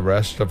spend the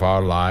rest of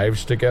our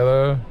lives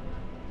together?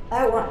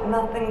 I want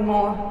nothing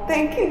more.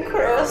 Thank you,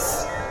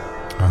 Chris.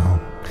 Oh,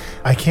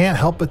 I can't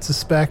help but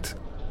suspect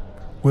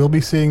we'll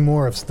be seeing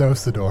more of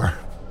Snowsador.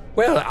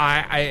 Well,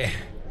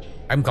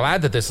 I'm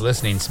glad that this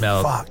listening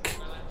smell...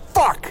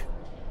 Fuck!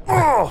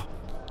 Oh!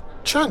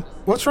 Chunt,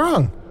 what's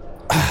wrong?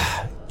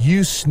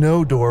 You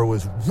snow door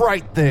was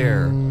right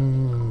there. Yeah.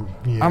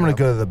 I'm gonna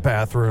go to the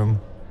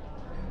bathroom.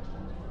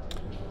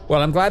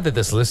 Well, I'm glad that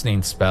this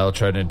listening spell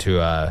turned into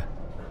a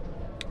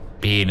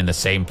being in the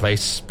same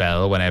place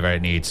spell whenever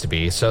it needs to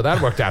be, so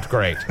that worked out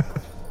great.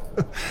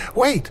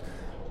 Wait,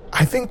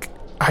 I think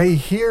I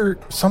hear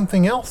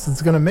something else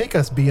that's going to make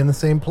us be in the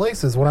same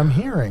place is what I'm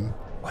hearing.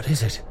 What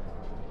is it?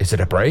 Is it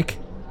a break?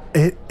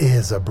 It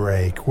is a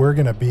break. We're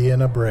going to be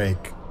in a break.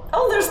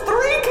 Oh, there's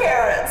 3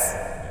 carrots!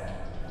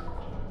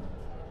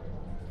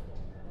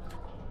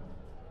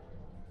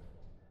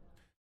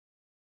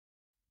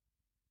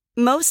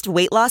 Most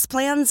weight loss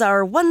plans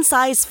are one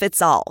size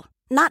fits all,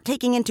 not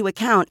taking into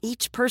account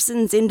each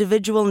person's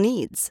individual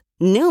needs.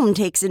 Noom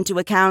takes into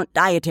account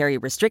dietary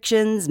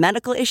restrictions,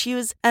 medical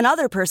issues, and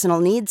other personal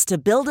needs to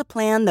build a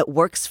plan that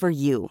works for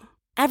you.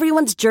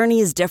 Everyone's journey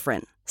is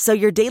different, so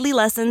your daily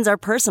lessons are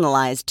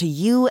personalized to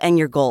you and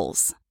your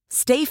goals.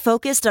 Stay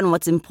focused on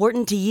what's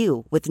important to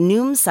you with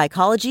Noom's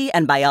psychology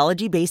and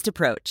biology-based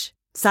approach.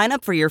 Sign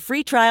up for your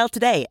free trial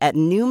today at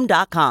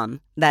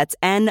Noom.com. That's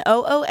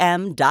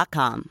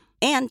Noom.com.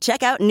 And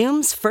check out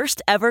Noom's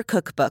first ever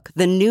cookbook,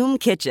 The Noom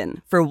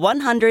Kitchen, for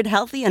 100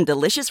 healthy and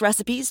delicious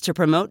recipes to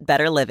promote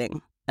better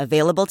living.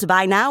 Available to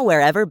buy now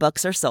wherever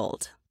books are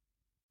sold.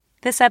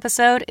 This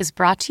episode is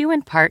brought to you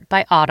in part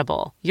by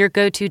Audible, your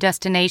go-to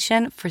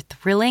destination for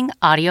thrilling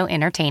audio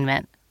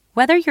entertainment.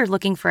 Whether you're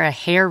looking for a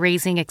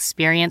hair-raising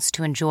experience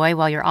to enjoy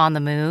while you're on the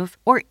move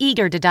or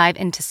eager to dive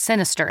into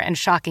sinister and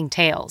shocking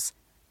tales,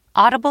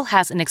 Audible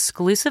has an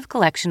exclusive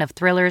collection of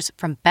thrillers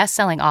from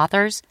best-selling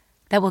authors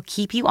that will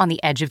keep you on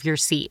the edge of your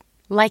seat,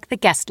 like The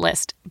Guest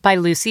List by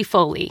Lucy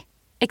Foley.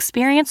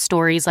 Experience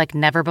stories like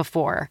never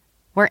before,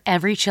 where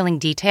every chilling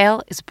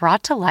detail is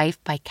brought to life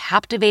by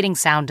captivating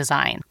sound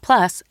design.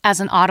 Plus,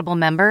 as an Audible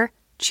member,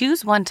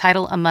 choose one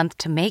title a month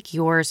to make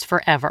yours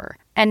forever.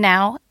 And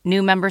now,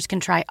 new members can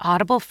try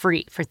Audible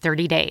free for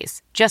 30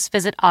 days. Just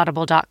visit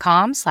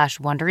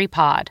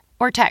audible.com/WonderyPod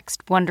or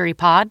text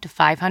WonderyPod to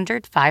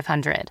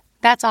 500-500.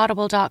 That's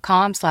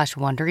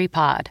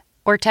audible.com/WonderyPod.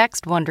 Or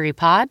text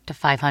WonderyPod to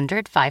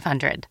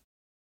 500-500.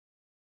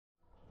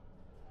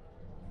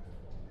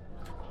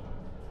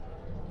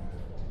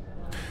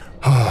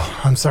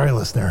 Oh, I'm sorry,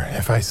 listener,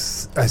 if I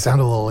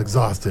sound a little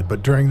exhausted,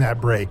 but during that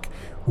break,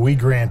 we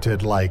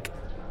granted like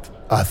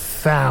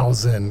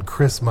 1,000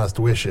 Christmas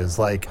wishes.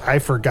 Like, I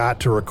forgot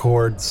to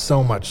record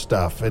so much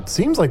stuff. It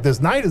seems like this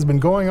night has been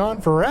going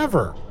on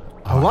forever.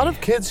 A lot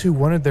of kids who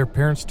wanted their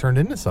parents turned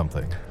into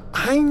something.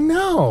 I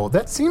know.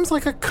 That seems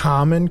like a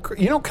common...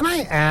 can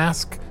I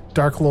ask...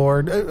 Dark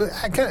Lord,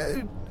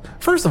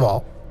 first of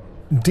all,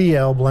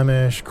 DL,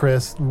 Blemish,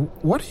 Chris,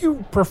 what do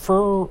you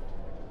prefer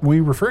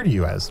we refer to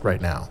you as right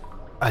now?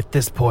 At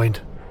this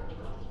point,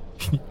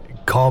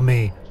 call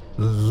me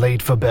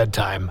late for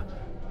bedtime.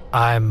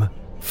 I'm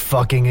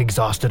fucking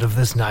exhausted of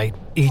this night.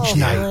 Each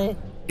night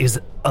is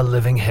a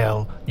living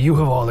hell. You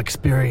have all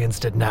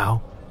experienced it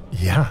now.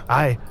 Yeah.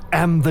 I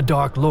am the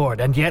Dark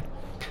Lord, and yet...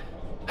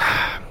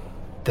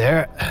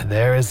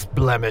 There is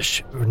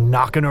Blemish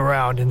knocking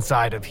around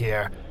inside of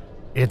here.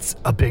 It's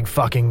a big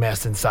fucking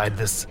mess inside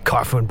this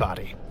Carfoon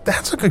body.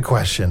 That's a good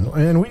question.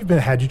 And we've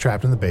had you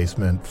trapped in the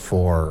basement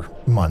for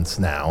months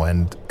now.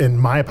 And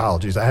my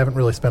apologies, I haven't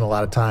really spent a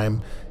lot of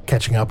time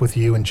catching up with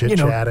you and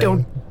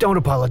chit-chatting. Don't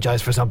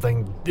apologize for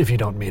something if you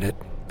don't mean it.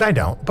 I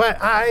don't. But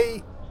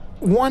I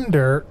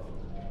wonder,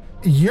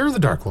 you're the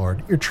Dark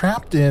Lord. You're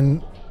trapped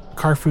in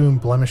Carfoon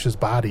Blemish's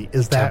body.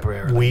 Is that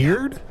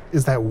weird? Yeah.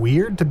 Is that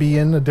weird to be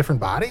in a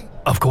different body?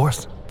 Of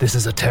course. This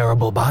is a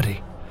terrible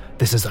body.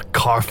 This is a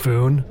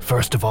Carfoon,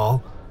 first of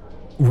all.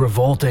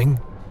 Revolting.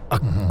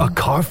 A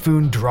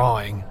Carfoon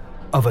drawing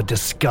of a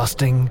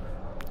disgusting,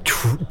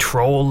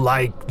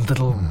 troll-like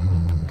little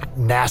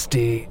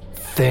nasty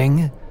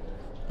thing.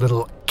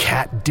 Little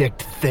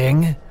cat-dicked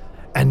thing.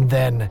 And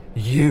then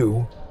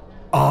you,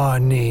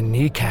 Arnie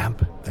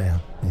Niekamp,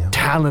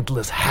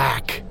 talentless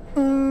hack,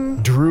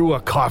 drew a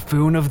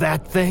Carfoon of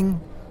that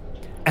thing.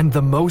 And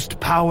the most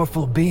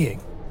powerful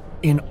being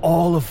in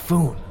all of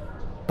Foon,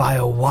 by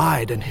a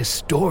wide and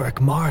historic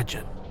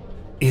margin,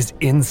 is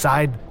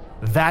inside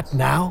that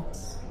now?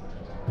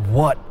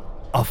 What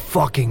a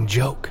fucking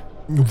joke.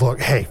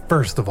 Look, hey,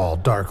 first of all,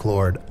 Dark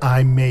Lord,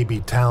 I may be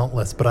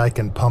talentless, but I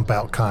can pump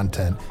out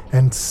content.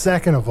 And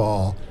second of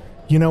all,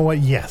 you know what?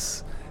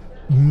 Yes,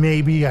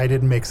 maybe I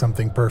didn't make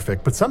something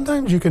perfect, but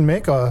sometimes you can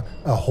make a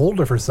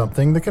holder for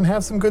something that can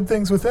have some good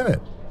things within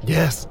it.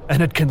 Yes,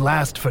 and it can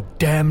last for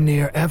damn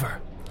near ever.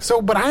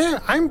 So, but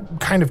I'm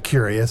kind of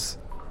curious.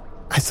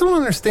 I still don't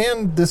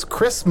understand this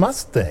Chris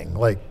Must thing.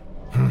 Like,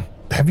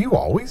 have you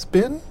always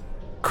been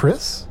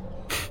Chris?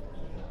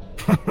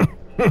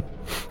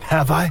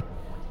 Have I?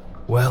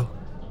 Well,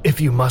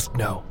 if you must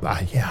know.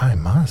 Yeah, I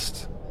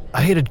must.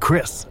 I hated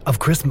Chris of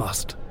Chris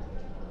Must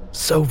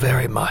so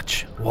very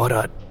much. What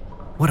a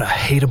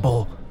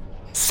hateable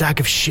sack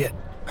of shit.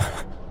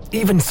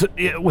 Even so,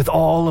 with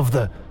all of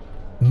the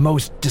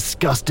most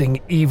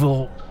disgusting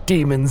evil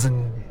demons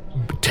and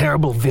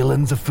terrible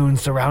villains of Foon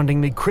surrounding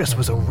me, Chris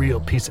was a real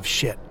piece of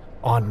shit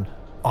on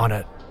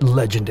a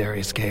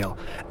legendary scale.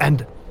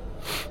 And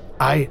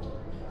I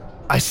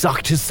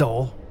sucked his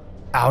soul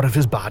out of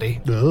his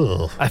body.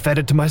 Ugh. I fed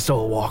it to my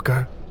soul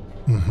walker.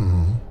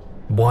 Mm-hmm.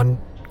 One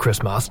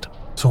Chris Must.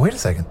 So wait a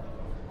second.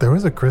 There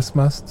was a Chris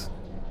Must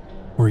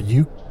where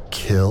you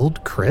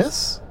killed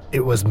Chris?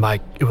 It was my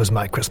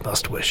Chris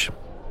Must wish.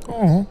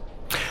 Oh.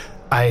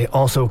 I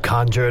also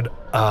conjured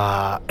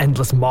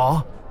Endless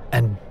Maw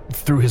and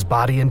threw his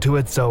body into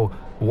it, so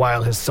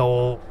while his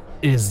soul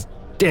is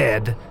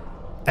dead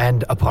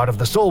and a part of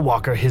the Soul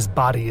Walker, his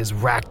body is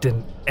racked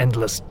in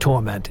endless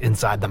torment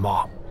inside the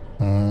maw.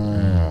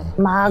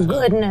 My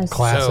goodness.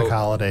 Classic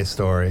holiday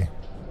story.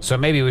 So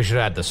maybe we should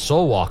add the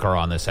Soul Walker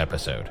on this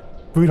episode.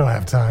 We don't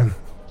have time.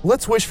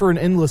 Let's wish for an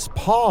endless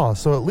paw,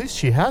 so at least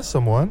she has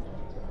someone.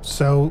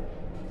 So,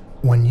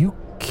 when you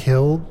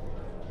killed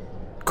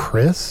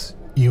Chris,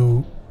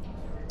 you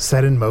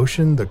set in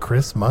motion the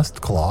Chris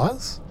Must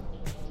clause?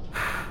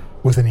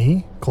 With an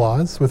E?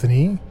 Clause with an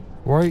E?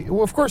 Why?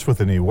 Well, of course with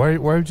an E. Why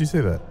would you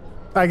say that?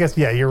 I guess,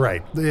 yeah, you're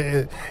right.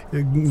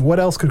 What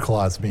else could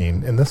clause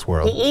mean in this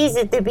world? The E's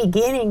at the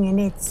beginning and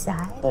it's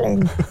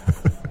silent.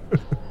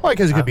 Well,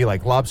 because it could be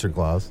like lobster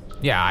claws.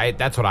 Yeah,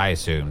 that's what I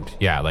assumed.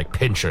 Yeah, like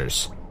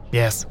pinchers.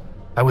 Yes,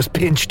 I was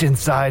pinched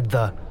inside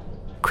the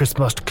Chris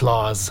Must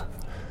claws.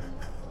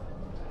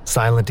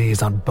 Silent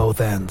E's on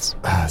both ends.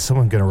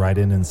 Someone gonna write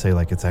in and say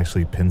like it's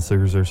actually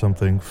pincers or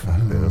something?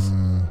 Fuck this.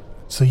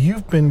 So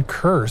you've been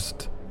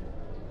cursed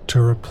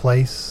to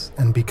replace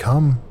and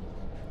become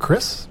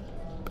Chris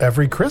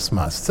every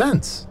Christmas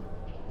since.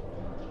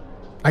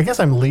 I guess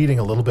I'm leading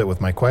a little bit with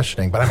my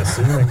questioning, but I'm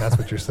assuming that's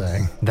what you're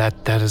saying.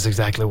 That is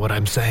exactly what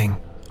I'm saying.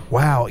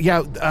 Wow.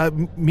 Yeah,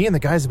 me and the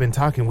guys have been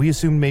talking. We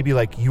assumed maybe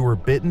like you were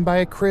bitten by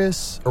a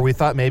Chris, or we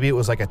thought maybe it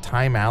was like a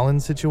Time Allen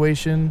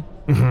situation.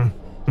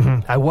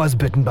 I was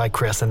bitten by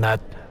Chris, and that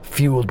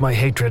fueled my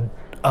hatred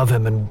of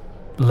him and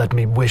let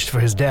me wish for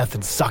his death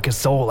and suck his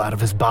soul out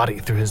of his body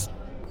through his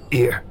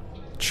ear.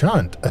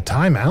 Chunt, a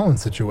Time Allen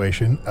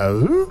situation?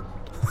 Oh?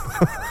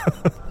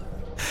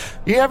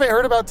 You haven't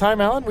heard about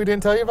Time Allen? We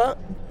didn't tell you about?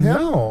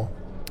 No.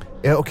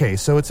 Okay,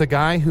 so it's a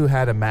guy who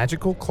had a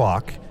magical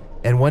clock,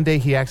 and one day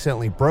he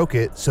accidentally broke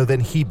it, so then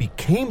he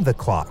became the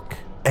clock.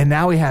 And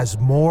now he has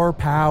more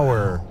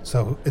power.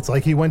 So it's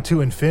like he went to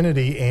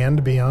infinity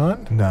and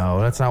beyond? No,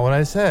 that's not what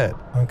I said.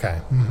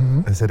 Okay.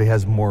 Mm-hmm. I said he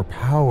has more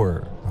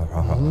power.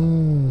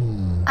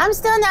 I'm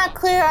still not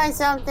clear on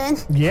something.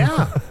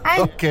 Yeah.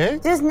 Okay.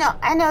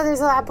 I know there's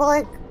a lot, but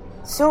like,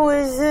 so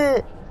is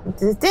the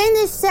thing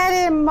that's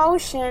set in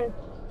motion,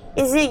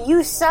 is it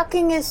you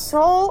sucking his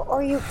soul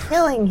or you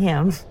killing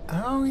him?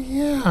 Oh,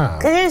 yeah.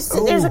 Because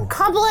there's a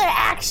couple of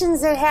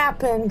actions that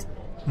happened.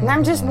 And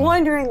I'm just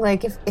wondering,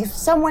 like, if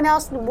someone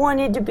else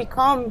wanted to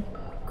become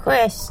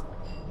Chris,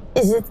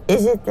 is it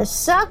the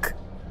suck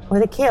or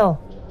the kill?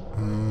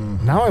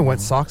 Now I want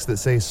socks that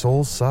say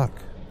souls suck.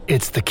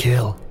 It's the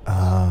kill.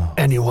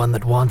 Anyone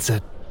that wants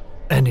it,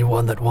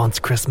 anyone that wants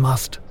Chris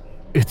Must,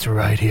 it's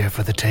right here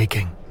for the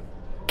taking.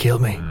 Kill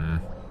me.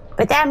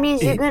 But that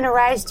means you're going to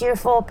rise to your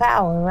full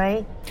power,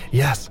 right?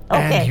 Yes,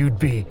 Okay. and you'd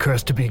be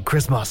cursed to be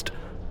Chris Must.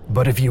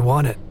 But if you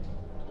want it,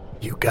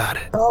 you got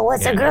it. Oh,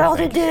 what's a girl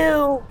to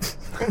do?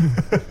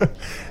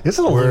 It's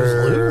a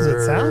lose-lose,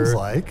 it sounds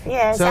like.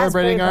 Yeah, it sounds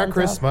Celebrating pretty our fun,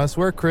 Christmas,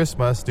 we're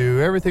Christmas. Do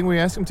everything we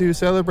ask him to.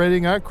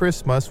 Celebrating our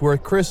Christmas, we're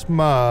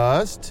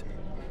Christmas.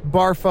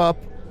 Barf up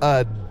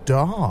a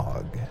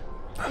dog.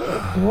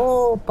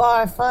 Whoa,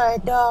 barf a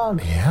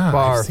dog. Yeah,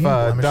 Barf I've seen a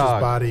Blemish's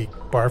dog. body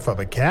barf up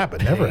a cat,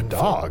 but never a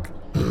dog.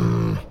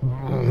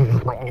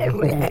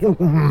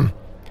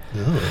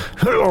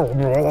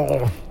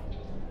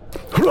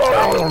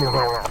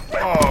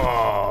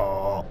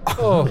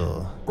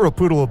 We're a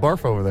poodle of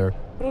barf over there.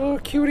 Oh,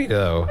 cutie,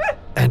 though.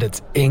 And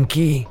it's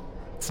inky.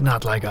 It's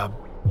not like a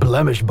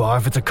blemish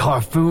barf. It's a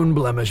Carfoon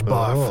blemish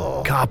barf.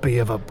 Oh. Copy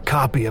of a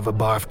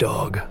barf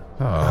dog.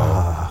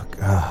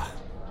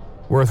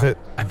 Worth it.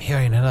 I'm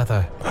hearing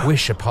another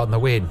wish upon the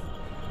wind.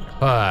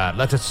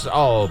 Let us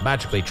all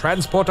magically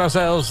transport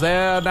ourselves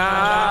there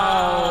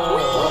now.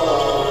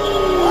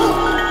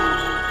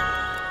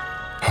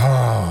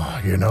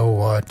 Oh, you know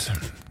what?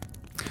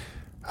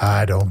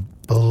 I don't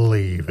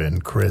believe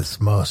in Chris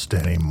Must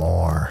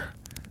anymore.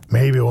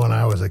 Maybe when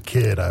I was a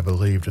kid I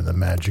believed in the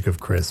magic of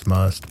Chris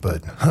Must,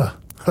 but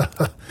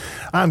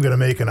I'm going to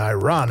make an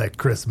ironic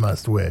Chris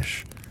Must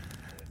wish.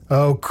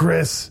 Oh,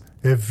 Chris,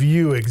 if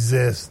you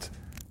exist,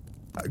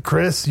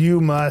 Chris,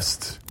 you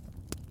must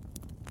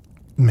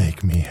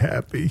make me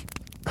happy.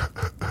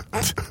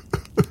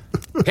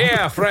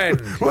 Here,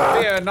 friend,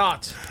 fear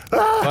not, for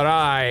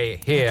I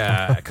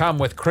here come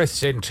with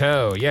Chris in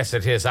tow. Yes,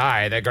 it is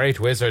I, the great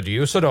wizard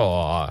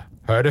Usador.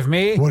 Heard of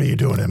me? What are you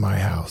doing in my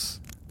house?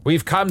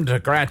 We've come to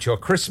grant your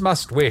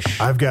Christmas wish.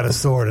 I've got a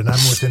sword, and I'm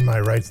within my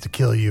rights to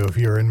kill you if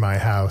you're in my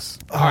house.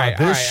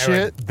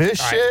 This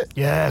shit?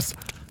 Yes.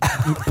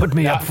 Put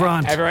me up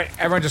front.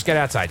 Everyone just get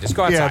outside. Just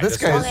go outside. Yeah, this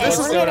guy. We'll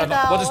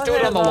just do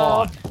it on the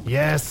lawn.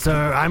 Yes,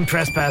 sir. I'm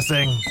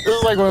trespassing. This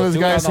is like one of those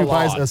guys who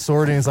buys lawn. a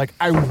sword and he's like,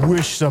 I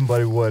wish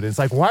somebody would. It's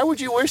like, why would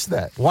you wish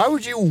that? Why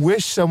would you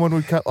wish someone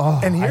would cut? Oh,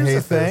 And here's I hate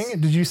the thing. this.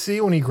 Did you see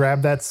when he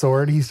grabbed that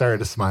sword, he started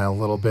to smile a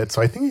little bit.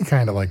 So I think he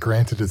kind of like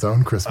granted his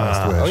own Christmas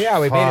wish. Oh, yeah,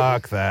 we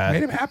Fuck that.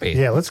 made him happy.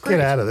 Yeah, let's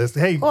get out of this.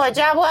 Hey, Good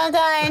job, well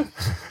done.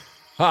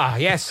 Ah,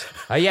 yes,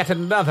 yet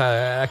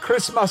another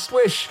Christmas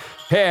wish.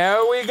 Here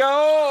we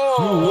go.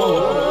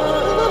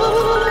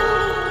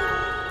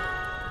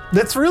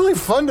 it's really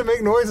fun to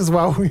make noises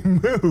while we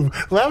move.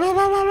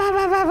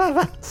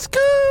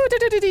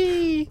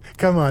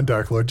 Come on,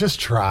 Dark Lord, just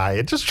try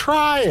it. Just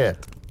try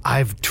it.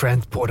 I've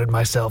transported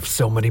myself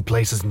so many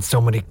places in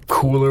so many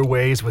cooler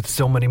ways with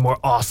so many more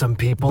awesome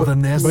people than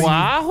this. But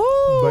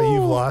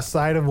you've lost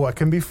sight of what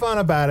can be fun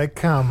about it.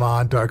 Come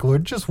on, Dark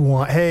Lord.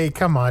 Hey,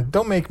 come on.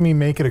 Don't make me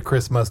make it a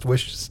Christmas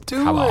wish. Just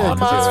do Come it. on,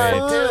 It's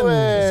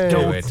do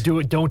it. fun. Do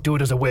it. Don't do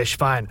it as a wish.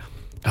 Fine.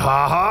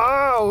 Ha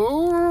ha!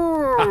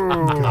 Ooh.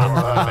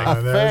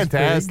 That's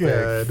Fantastic.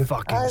 pretty good.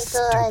 Fucking That's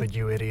good. stupid,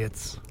 you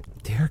idiots.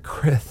 Dear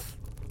Chris,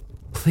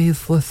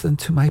 please listen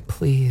to my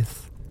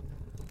pleas.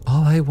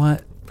 All I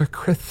want for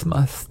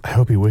Christmas, I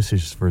hope he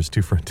wishes for his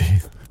 2 front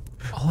teeth.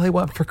 all I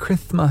want for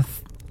Christmas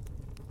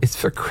is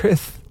for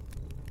Chris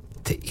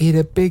to eat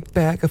a big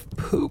bag of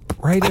poop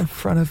right in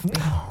front of me.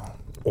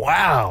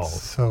 Wow.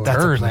 So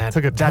That's turn. a plant.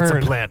 Took a That's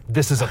turn. a plant.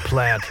 This is a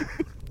plant.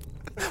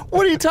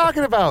 What are you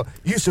talking about?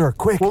 You, sir,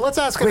 quick. Well, let's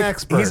ask an Quick,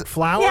 expert. he's-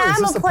 Flower, Yeah, is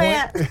I'm this a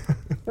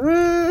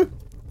plant.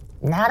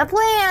 Not a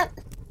plant.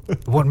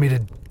 Want me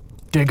to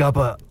dig up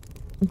a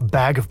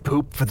bag of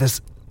poop for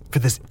this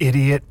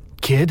idiot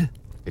kid?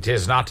 It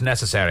is not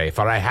necessary,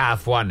 for I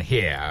have one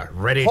here,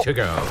 ready to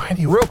go.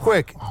 Real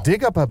quick,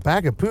 dig up a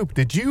bag of poop.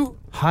 Did you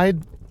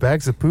hide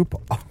bags of poop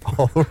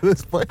all over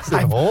this place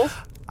in holes?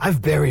 I've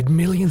buried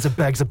millions of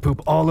bags of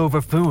poop all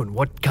over Foon.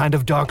 What kind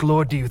of Dark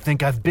Lord do you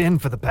think I've been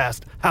for the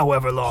past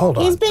however long? Hold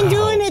on. He's been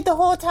doing it the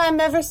whole time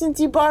ever since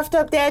he barfed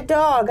up that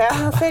dog. I don't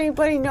know if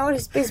anybody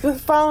noticed, but he's been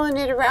following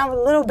it around with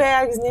little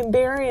bags and then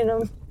burying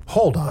them.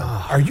 Hold on.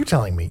 Are you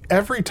telling me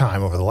every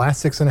time over the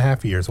last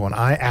 6.5 years when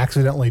I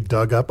accidentally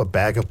dug up a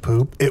bag of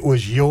poop, it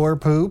was your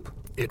poop?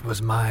 It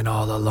was mine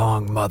all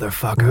along,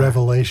 motherfucker.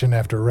 Revelation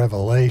after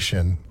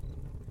revelation.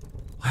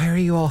 Why are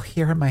you all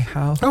here in my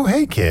house? Oh,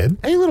 hey, kid.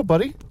 Hey, little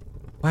buddy.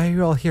 Why are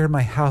you all here in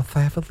my house? I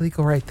have a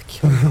legal right to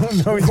kill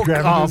you. No, he's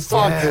grabbing Oh, his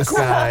fuck sword. this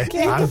guy.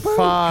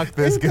 Fuck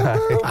this guy.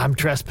 I'm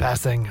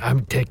trespassing.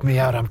 Take me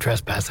out. I'm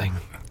trespassing.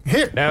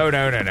 Here. No.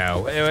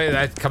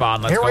 Come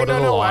on, let's Here, go wait, to the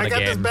no. lawn I got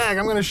this again. bag.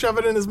 I'm going to shove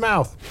it in his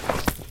mouth.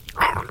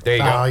 There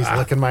you Oh, go. he's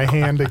licking my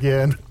hand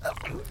again.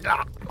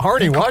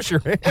 Harney, wash your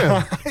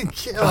hands.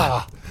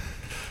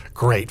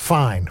 Great,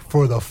 fine.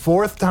 For the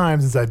 4th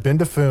time since I've been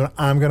to Foon,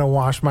 I'm going to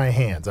wash my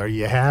hands. Are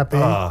you happy?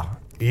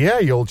 Yeah,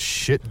 you old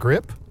shit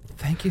grip.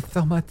 Thank you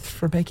so much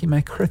for making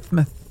my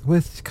Christmas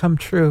wish come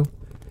true.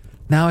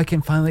 Now I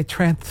can finally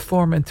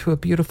transform into a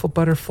beautiful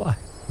butterfly.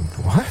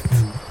 What?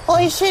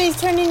 Holy shit, he's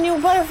turning into a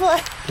butterfly.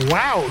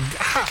 Wow,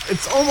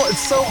 it's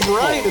so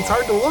bright. It's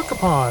hard to look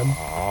upon.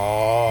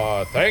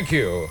 Oh, thank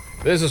you.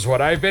 This is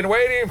what I've been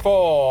waiting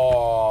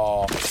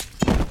for.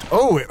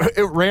 Oh,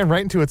 it ran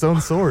right into its own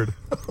sword.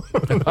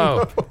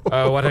 Oh,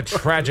 what a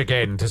tragic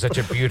end to such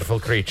a beautiful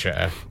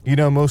creature. You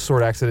know, most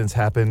sword accidents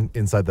happen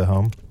inside the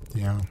home.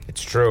 Yeah.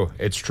 It's true.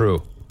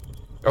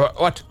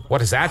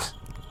 What is that?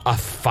 A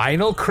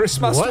final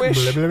Christmas What?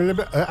 wish? Blah, blah,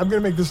 blah, blah. I'm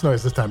going to make this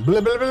noise this time. Blah,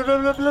 blah, blah, blah,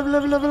 blah, blah, blah,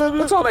 blah, blah.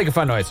 Let's all make a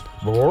fun noise.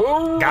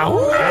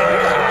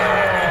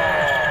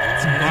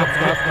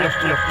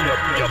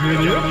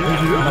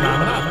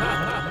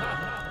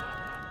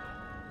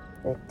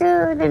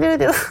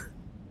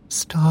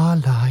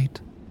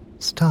 Starlight,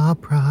 star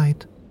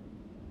bright,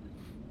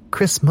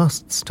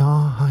 Christmas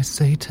star, I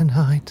say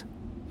tonight.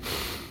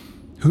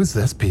 Who's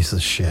this piece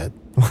of shit?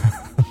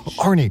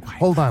 Arnie,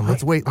 hold on.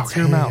 Let's wait. Let's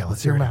hear him out.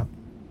 Let's hear him out.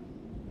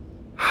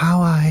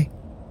 How I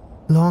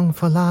long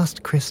for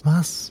last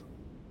Christmas.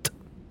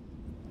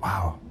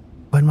 Wow.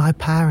 When my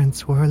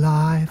parents were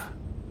alive.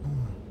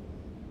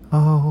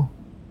 Oh,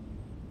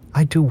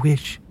 I do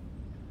wish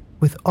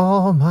with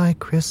all my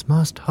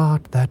Christmas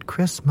heart that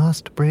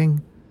Christmas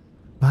bring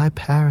my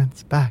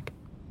parents back.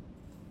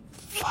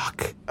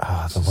 Fuck.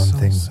 The one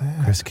thing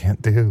sad. Chris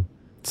can't do.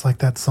 It's like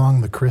that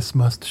song, The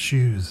Christmas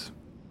Shoes.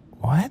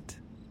 What?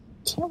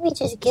 Can't we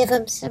just give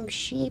him some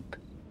sheep?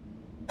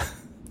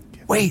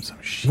 Wait,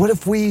 what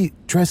if we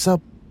dress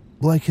up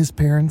like his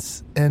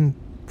parents and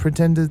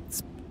pretend to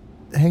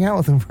hang out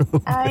with him for a little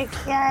bit?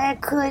 I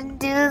couldn't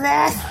do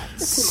that.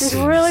 This is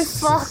really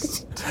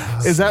fucked.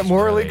 Is that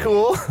morally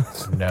cool?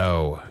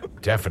 No,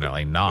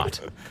 definitely not.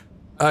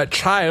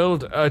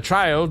 Child,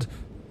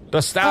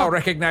 Dost thou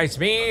recognize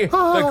me,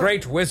 the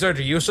great wizard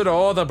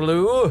Usador the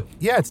Blue?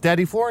 Yeah, it's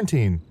Daddy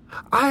Florentine.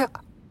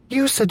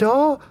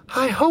 Usador,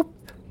 I hope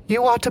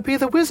you ought to be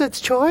the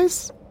wizard's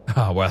choice.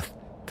 Oh, well,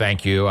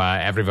 thank you.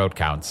 Every vote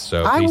counts,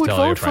 so I please would tell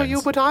all your vote for friends.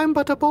 you, but I'm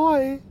but a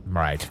boy.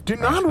 Right. Do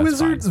right, that's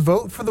non-wizards fine.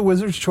 vote for the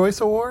Wizard's Choice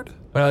Award?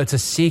 Well, it's a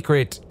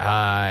secret.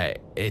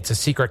 It's a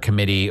secret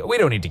committee. We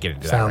don't need to get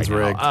into Sounds that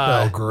right rigged.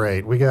 now. Oh,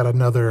 great. We got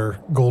another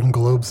Golden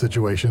Globe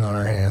situation on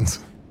our hands.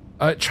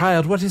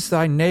 Child, what is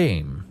thy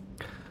name?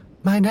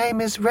 My name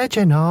is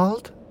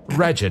Reginald.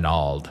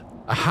 Reginald.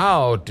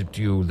 How did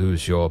you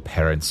lose your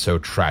parents so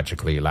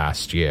tragically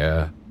last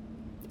year?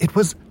 It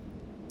was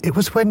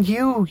when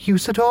you,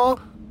 Usador,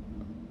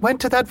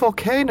 went to that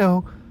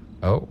volcano.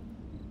 Oh.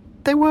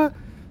 They were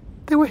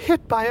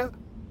hit by a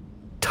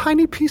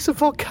tiny piece of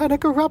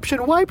volcanic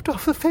eruption wiped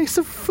off the face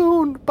of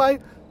Foon by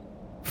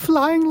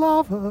flying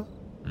lava.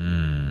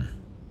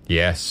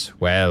 Yes,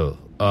 well,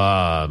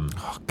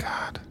 Oh,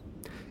 God.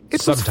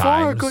 It was for a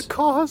sometimes. good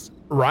cause.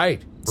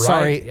 Right.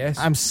 Sorry, Right, yes.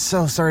 I'm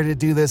so sorry to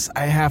do this.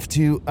 I have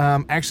to.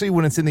 Actually,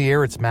 when it's in the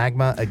air, it's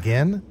magma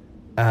again.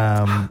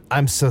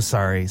 I'm so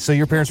sorry. So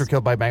your parents were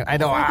killed by magma. I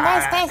know.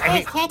 Guys,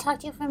 can I talk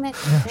to you for a minute?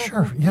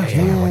 Sure. Yeah,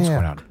 what's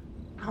going on?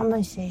 I'm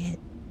gonna say it.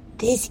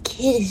 This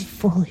kid is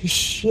full of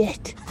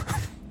shit.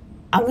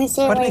 I'm gonna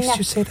say it What right makes now.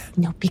 you say that?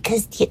 No,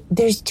 because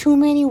there's too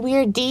many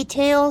weird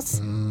details.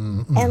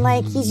 And,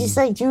 like, he's just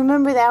like, do you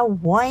remember that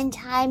one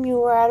time you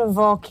were at a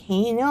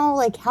volcano?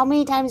 Like, how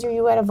many times were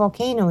you at a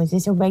volcano? Is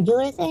this a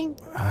regular thing?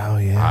 Oh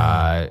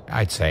yeah.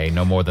 I'd say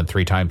no more than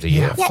 3 times a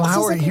year. Yeah, it's Flower,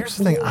 just like here's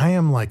the thing. I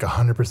am like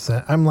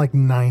 100%. I'm like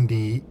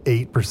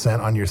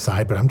 98% on your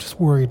side, but I'm just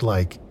worried,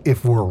 like,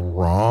 if we're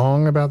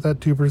wrong about that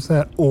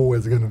 2%,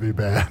 it's going to be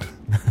bad.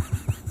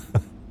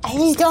 I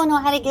just don't know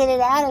how to get it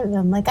out of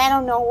them. Like, I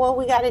don't know what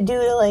we gotta do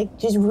to, like,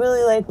 just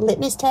really, like,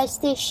 litmus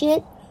test this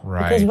shit.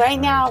 Right. Because right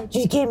now,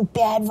 just getting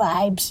bad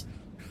vibes.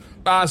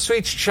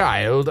 Sweet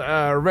child,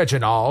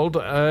 Reginald,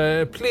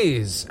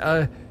 please,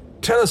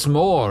 tell us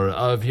more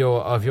of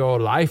your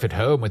life at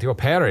home with your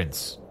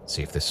parents.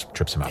 See if this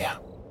trips him up. Yeah.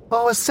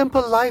 Oh, a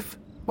simple life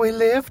we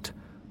lived.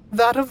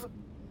 That of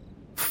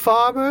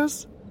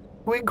farmers.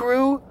 We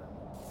grew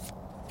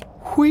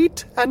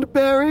wheat and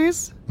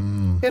berries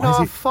in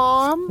our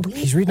farm.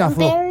 He's reading off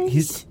little.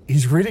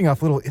 He's reading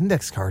off little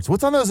index cards.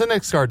 What's on those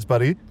index cards,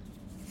 buddy?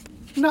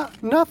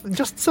 Nothing.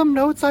 Just some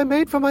notes I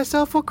made for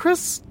myself for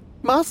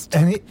Christmas.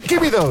 And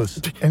Give me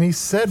those. And he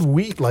said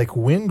wheat like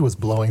wind was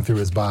blowing through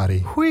his body.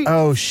 Wheat.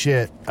 Oh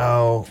shit.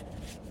 Oh,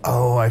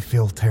 I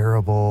feel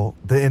terrible.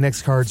 The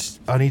index cards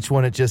on each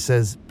one, it just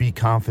says, "Be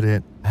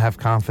confident, have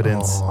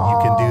confidence, you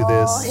can do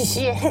this."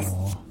 Shit.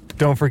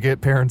 Don't forget,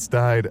 parents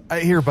died.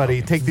 Here,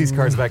 buddy, take these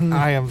cards back.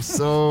 I am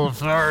so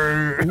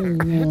sorry.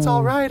 It's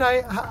all right.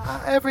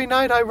 I every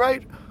night I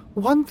write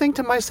one thing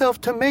to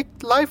myself to make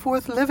life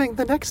worth living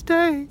the next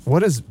day.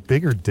 What is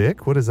bigger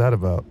dick? What is that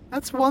about?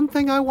 That's one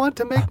thing I want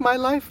to make my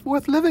life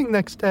worth living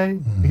next day.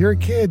 You're a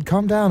kid.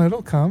 Calm down.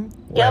 It'll come.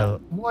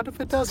 Well, What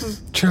if it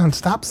doesn't? John,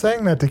 stop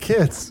saying that to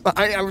kids.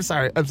 I'm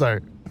sorry.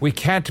 we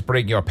can't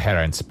bring your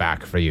parents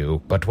back for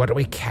you, but what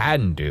we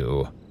can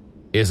do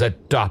is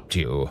adopt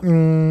you.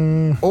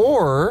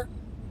 Or,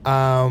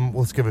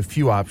 let's give a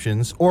few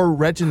options. Or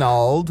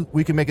Reginald,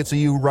 we can make it so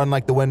you run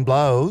like the wind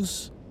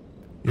blows.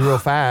 You're real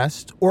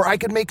fast. Or I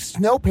could make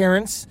snow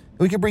parents.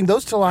 We could bring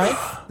those to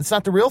life. It's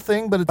not the real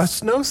thing, but it's... A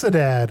snow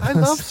sadad. I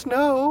love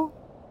snow.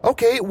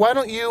 Okay, why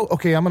don't you...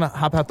 Okay, I'm going to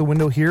hop out the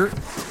window here.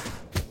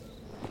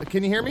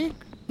 Can you hear me?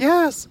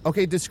 Yes.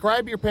 Okay,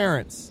 describe your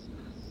parents.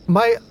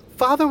 My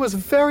father was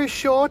very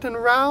short and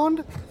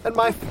round, and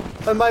my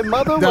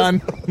mother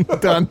Done.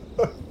 Done.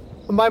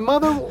 My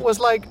mother was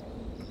like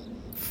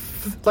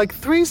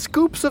 3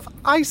 scoops of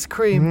ice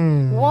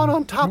cream, one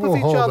on top of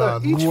each Hold other,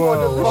 on. each Whoa. one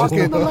delicious Fucking,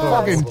 than the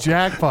last. fucking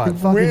jackpot.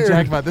 Fucking Weird.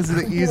 jackpot. This is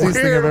the easiest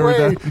thing I've ever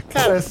done.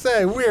 Gotta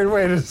say, weird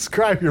way to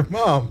describe your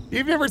mom.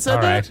 You've never said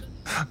All that?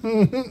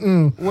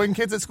 right. When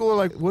kids at school are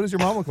like, what does your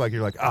mom look like?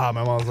 You're like, my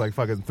mom's like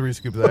fucking 3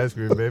 scoops of ice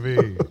cream,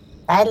 baby.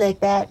 I like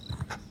that.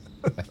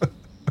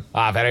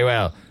 Very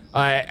well.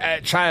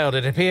 Child,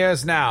 it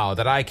appears now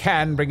that I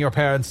can bring your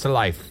parents to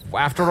life.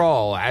 After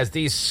all, as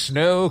these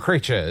snow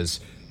creatures,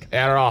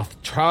 Eroth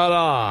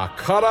Chala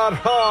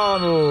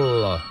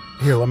Karadhanl.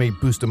 Here, let me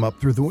boost him up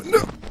through the window.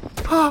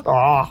 We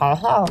love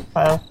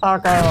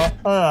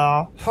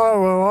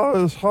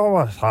you so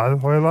much.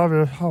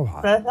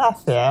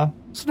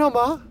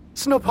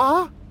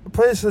 Snowpa?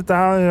 Please sit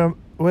down.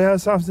 We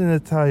have something to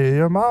tell you.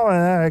 Your mom and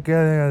I are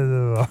getting a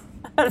little...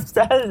 I'm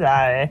so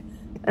sorry.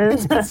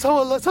 It's been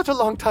such a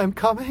long time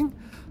coming.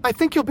 I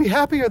think you'll be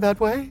happier that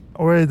way.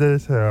 We do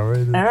too.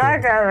 And I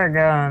gotta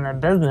go on a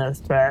business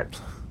trip.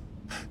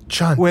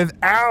 John. With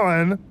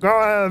Alan. Go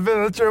on a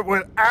business trip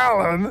with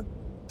Alan.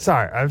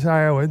 Sorry. I'm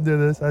sorry I wouldn't do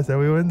this. I said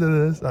we wouldn't do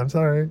this. I'm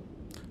sorry.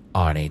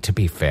 Arnie, to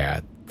be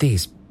fair,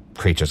 these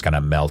creatures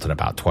gonna melt in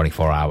about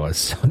 24 hours,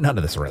 so none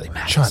of this really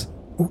matters.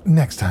 John,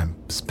 next time,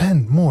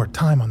 spend more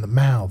time on the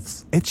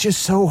mouths. It's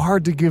just so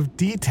hard to give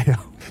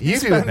detail. You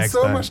spend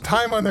so much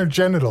time on their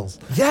genitals.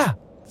 Yeah.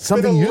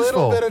 Something Spend a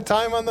useful. little bit of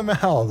time on the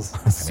mouths.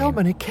 So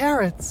many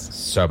carrots.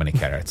 So many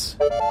carrots.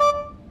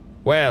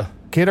 Well,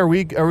 Kid, are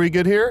we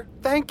good here?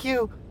 Thank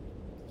you,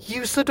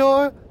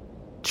 Usador,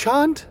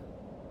 Chunt,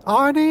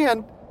 Arnie,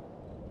 and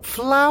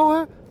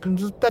Flower, and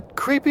that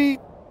creepy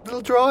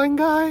little drawing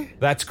guy.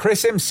 that's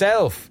Chris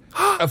himself.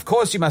 Of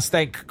course you must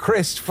thank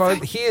Chris, for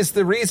he is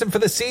the reason for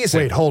the season.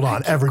 Wait, hold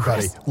on,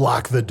 everybody.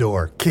 Lock the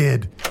door.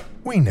 Kid,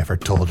 we never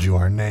told you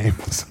our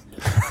names.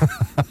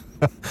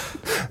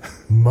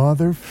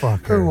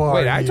 Motherfucker. Who are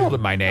Wait, I you? told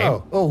him my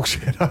name. Oh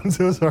shit, I'm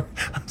so sorry.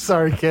 I'm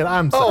sorry, kid.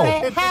 I'm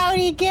sorry. But how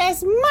do you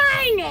guess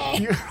my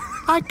name?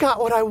 I got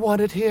what I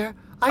wanted here.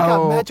 I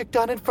got magic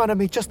done in front of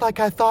me, just like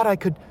I thought I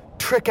could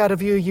trick out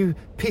of you, you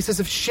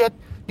pieces of shit.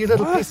 You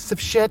little pieces of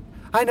shit.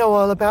 I know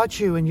all about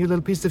you and you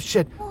little piece of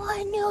shit. Oh,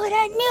 I knew it.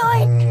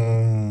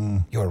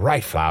 You're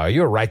right, Flower.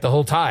 You're right the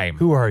whole time.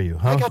 Who are you,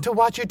 huh? I got to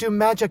watch you do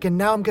magic, and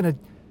now I'm gonna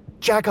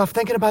jack off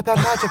thinking about that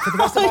magic for the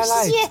rest of my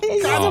life. Shit,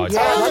 is Oh, it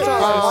yeah, that's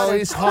all I wanted.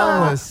 He's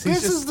harmless.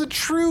 This is the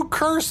true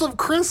curse of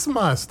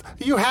Christmas.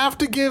 You have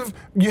to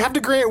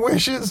grant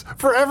wishes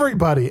for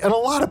everybody, and a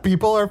lot of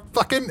people are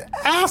fucking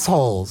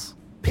assholes.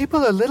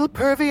 People are little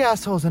pervy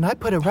assholes, and I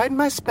put it right in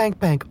my spank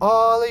bank.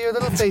 All of your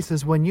little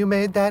faces when you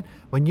made that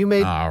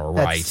All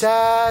that right.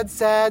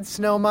 sad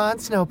snowman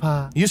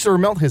snowpaw. Used to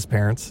melt his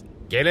parents.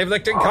 Gilliv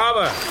Lichten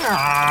Kava.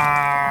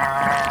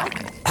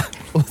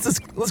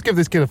 Let's give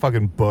this kid a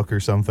fucking book or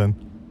something.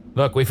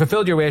 Look, we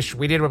fulfilled your wish.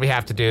 We did what we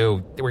have to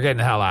do. We're getting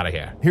the hell out of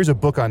here. Here's a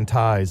book on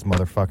ties,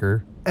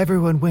 motherfucker.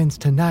 Everyone wins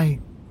tonight.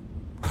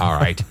 All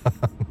right.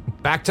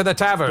 Back to the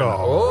tavern.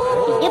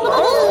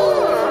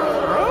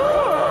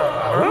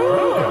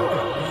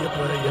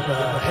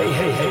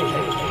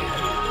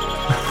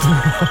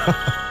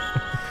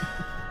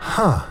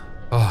 Huh.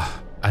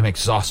 Oh, I'm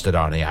exhausted,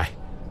 Arnie.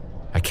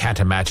 I can't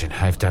imagine.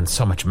 I've done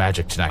so much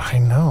magic tonight. I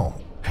know.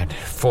 And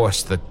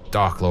forced the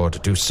Dark Lord to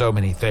do so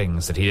many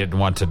things that he didn't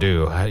want to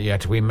do.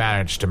 Yet we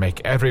managed to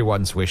make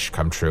everyone's wish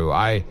come true.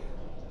 I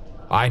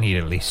need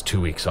at least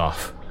 2 weeks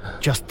off.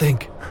 Just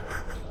think,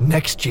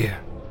 next year,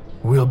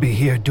 we'll be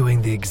here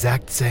doing the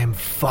exact same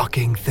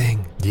fucking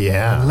thing.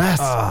 Yeah.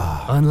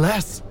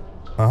 Unless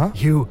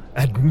you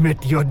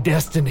admit your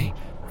destiny,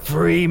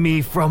 free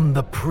me from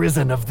the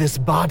prison of this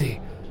body,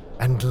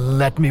 and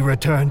let me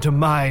return to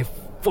my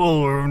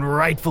full and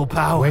rightful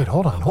power. Wait,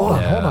 hold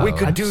on. We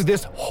could do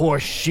this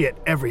horse shit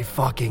every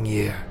fucking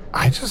year.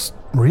 I just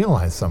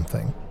realized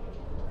something.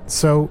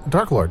 So,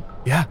 Dark Lord.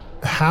 Yeah?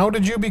 How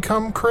did you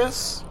become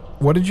Chris?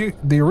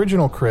 The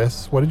original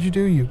Chris, what did you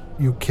do?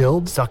 You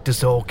killed? Sucked his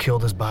soul,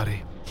 killed his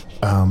body.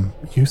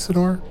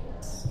 Usador?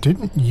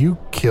 Didn't you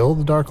kill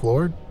the Dark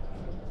Lord?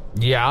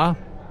 Yeah?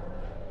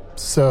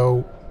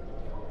 So,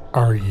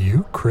 are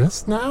you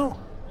Chris now?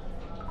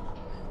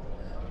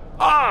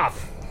 Ah,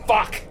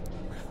 fuck!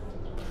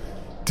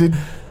 Did...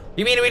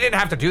 You mean we didn't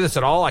have to do this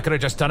at all? I could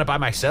have just done it by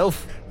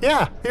myself?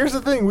 Yeah, here's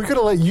the thing. We could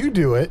have let you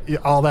do it,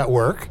 all that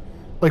work,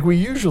 like we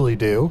usually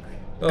do.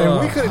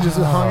 And we could have just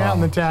hung out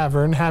in the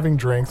tavern having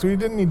drinks. We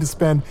didn't need to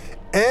spend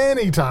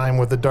any time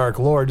with the Dark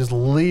Lord. Just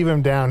leave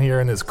him down here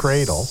in his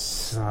cradle.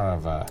 Son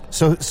of a...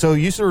 So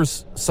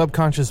Usador's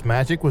subconscious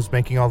magic was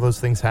making all those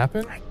things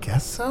happen? I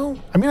guess so.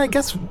 I mean, I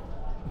guess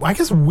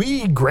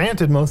we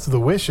granted most of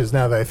the wishes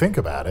now that I think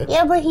about it.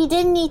 Yeah, but he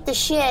didn't eat the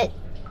shit.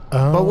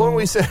 But when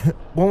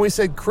we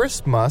said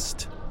Chris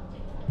must,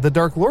 the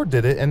Dark Lord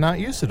did it and not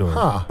Usador.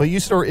 Huh. But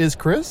Usador is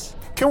Chris?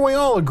 Can we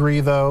all agree,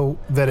 though,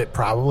 that it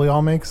probably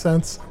all makes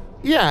sense?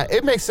 Yeah,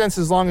 it makes sense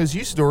as long as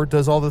Usador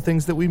does all the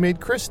things that we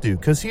made Chris do,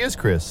 because he is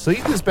Chris. So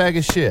eat this bag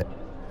of shit.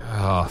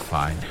 Oh,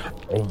 fine.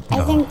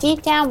 I think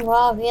deep down we're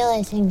all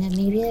realizing that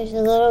maybe there's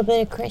a little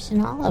bit of Chris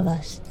in all of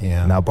us.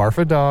 Yeah. Now barf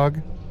a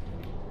dog.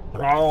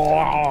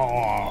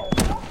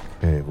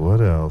 Okay, what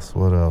else?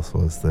 What else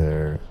was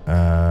there?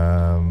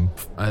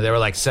 There were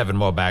like 7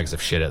 more bags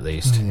of shit at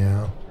least.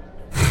 Yeah.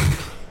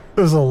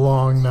 It was a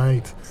long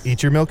night.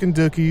 Eat your milk and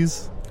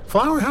dookies.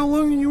 Flower, how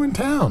long are you in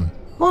town?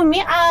 Well,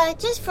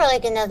 just for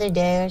like another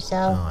day or so.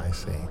 Oh, I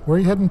see. Where are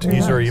you heading to?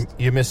 Usador,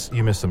 you missed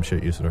some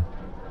shit, Usador.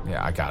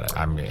 Yeah, I got it.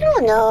 I mean, I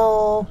don't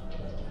know.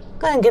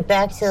 Gonna get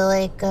back to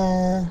like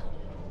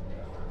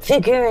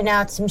figuring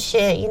out some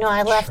shit. You know,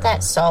 I left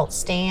that salt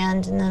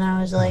stand, and then I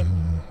was like,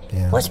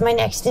 what's my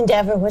next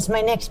endeavor? What's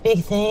my next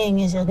big thing?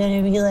 Is it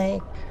gonna be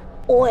like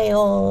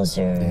oils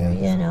or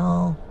you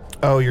know?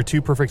 Oh, your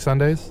 2 perfect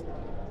Sundays?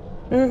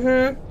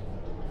 Mm-hmm.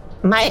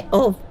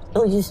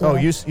 You said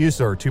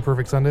Usador, 2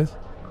 perfect Sundays?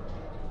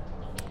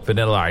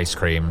 vanilla ice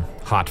cream,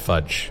 hot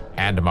fudge,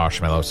 and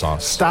marshmallow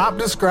sauce. Stop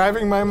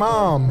describing my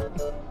mom.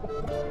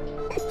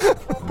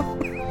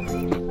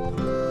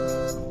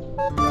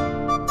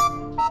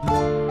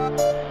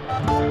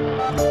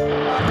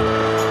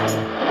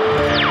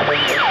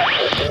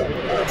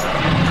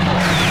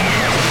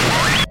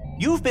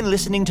 You've been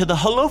listening to the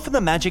Hello from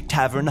the Magic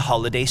Tavern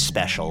Holiday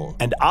Special,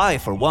 and I,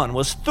 for one,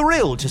 was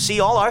thrilled to see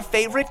all our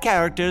favorite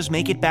characters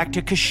make it back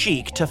to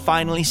Kashyyyk to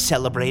finally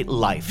celebrate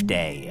Life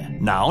Day.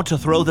 Now to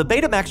throw the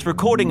Betamax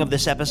recording of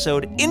this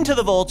episode into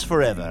the vaults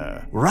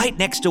forever, right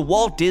next to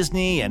Walt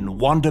Disney and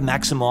Wanda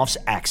Maximoff's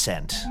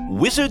accent.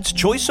 Wizard's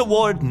Choice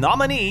Award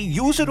nominee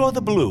Usador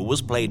the Blue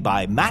was played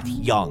by Matt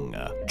Young.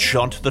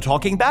 Chunt the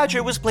Talking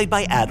Badger was played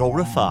by Adol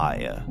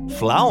Rafai.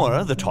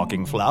 Flower, the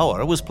Talking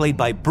Flower, was played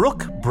by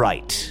Brooke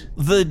Bright.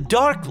 The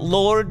Dark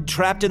Lord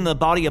trapped in the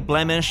body of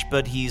Blemish,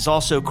 but he's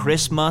also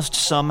Christmased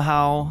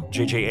somehow.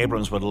 J.J.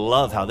 Abrams would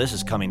love how this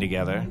is coming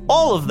together.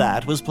 All of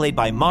that was played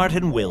by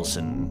Martin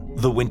Wilson.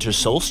 The Winter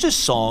Solstice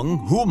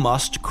song, Who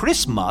Must,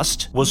 Chris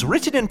Must, was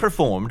written and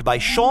performed by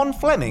Sean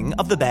Fleming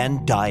of the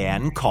band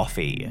Diane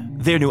Coffee.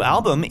 Their new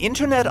album,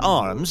 Internet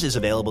Arms, is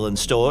available in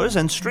stores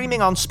and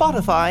streaming on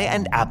Spotify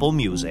and Apple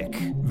Music.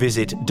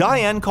 Visit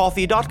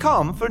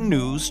DianeCoffee.com for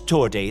news,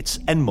 tour dates,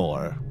 and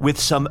more. With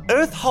some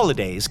Earth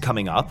holidays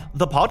coming up,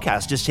 the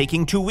podcast is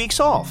taking 2 weeks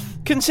off.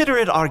 Consider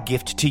it our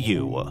gift to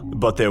you.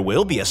 But there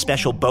will be a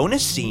special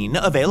bonus scene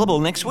available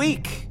next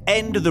week.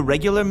 And the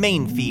regular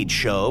main feed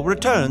show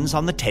returns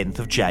on the 10th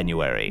of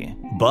January.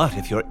 But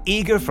if you're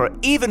eager for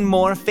even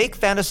more fake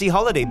fantasy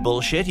holiday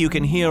bullshit you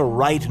can hear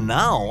right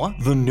now,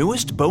 the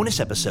newest bonus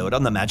episode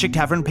on the Magic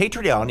Tavern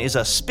Patreon is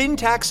a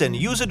Spintax and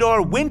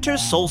Usador Winter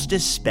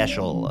Solstice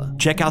special.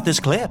 Check out this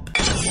clip.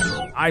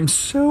 I'm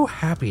so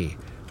happy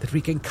that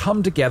we can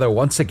come together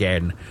once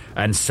again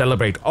and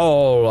celebrate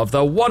all of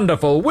the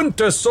wonderful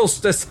winter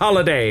solstice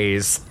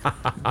holidays.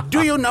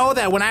 Do you know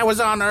that when I was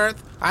on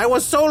Earth, I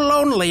was so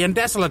lonely and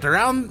desolate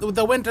around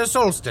the winter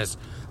solstice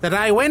that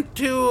I went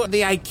to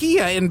the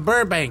IKEA in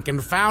Burbank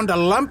and found a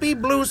lumpy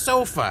blue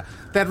sofa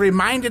that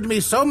reminded me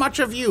so much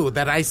of you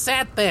that I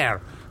sat there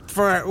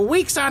for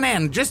weeks on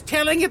end just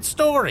telling its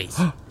stories.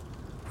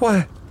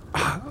 Why,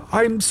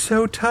 I'm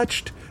so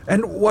touched.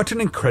 And what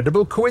an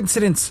incredible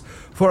coincidence,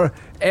 for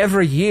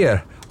every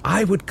year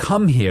I would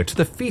come here to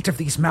the feet of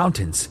these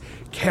mountains,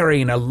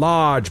 carrying a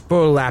large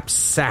burlap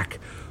sack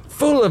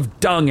full of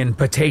dung and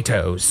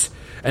potatoes,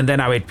 and then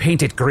I would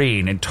paint it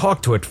green and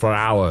talk to it for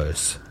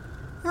hours.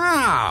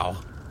 Oh,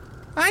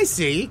 I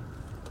see.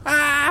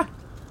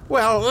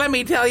 Well, let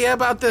me tell you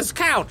about this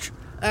couch.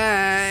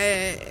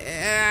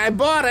 I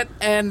bought it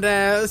and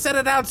set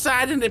it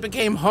outside, and it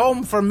became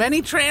home for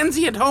many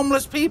transient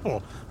homeless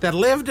people that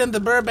lived in the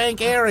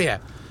Burbank area.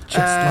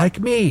 Just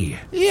like me.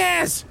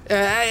 Yes.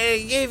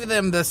 I gave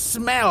them the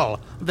smell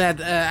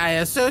that I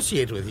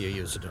associate with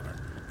you, Usador.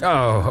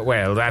 Oh,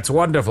 well, that's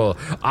wonderful.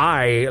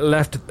 I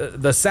left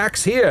the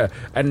sacks here,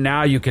 and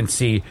now you can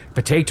see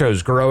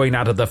potatoes growing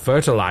out of the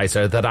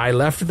fertilizer that I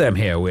left them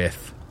here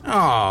with.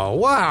 Oh,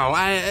 wow.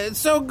 It's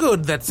so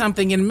good that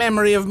something in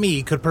memory of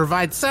me could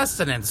provide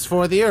sustenance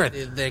for the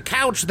earth. The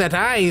couch that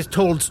I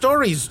told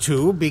stories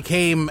to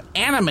became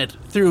animate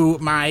through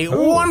my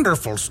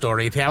wonderful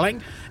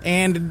storytelling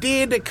and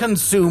did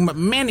consume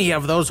many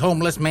of those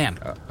homeless men.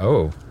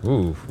 I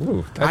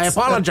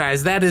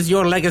apologize. That is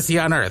your legacy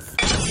on Earth.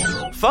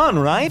 Fun,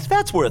 right?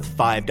 That's worth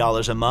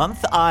 $5 a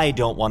month. I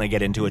don't want to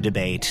get into a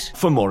debate.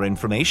 For more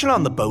information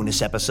on the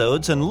bonus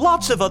episodes and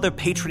lots of other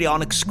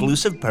Patreon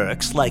exclusive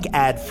perks like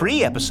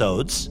ad-free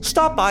episodes,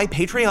 stop by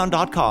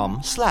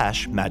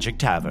patreon.com/Magic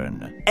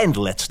Tavern. And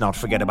let's not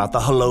forget about the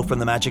Hello from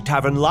the Magic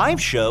Tavern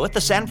live show at the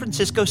San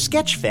Francisco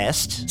Sketch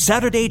Fest,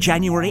 Saturday,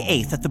 January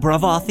 8th at the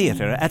Brava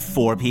Theater at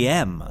 4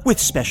 p.m. with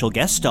special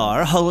guest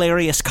star,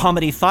 hilarious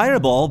comedy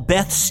fireball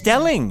Beth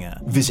Stelling.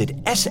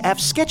 Visit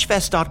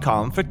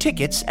sfsketchfest.com for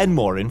tickets and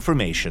more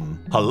information.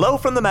 Hello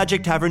from the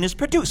Magic Tavern is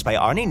produced by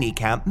Arnie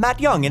Niekamp,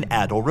 Matt Young, and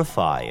Adol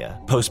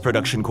Rafai.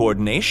 Post-production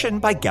coordination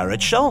by Garrett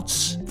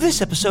Schultz.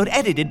 This episode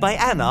edited by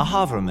Anna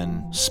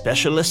Haverman.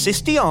 Special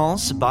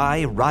assistance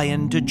by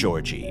Ryan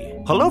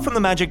DeGiorgi. Hello from the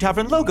Magic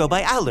Tavern logo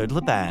by Allard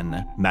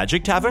Laban.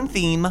 Magic Tavern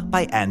theme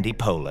by Andy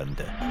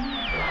Poland.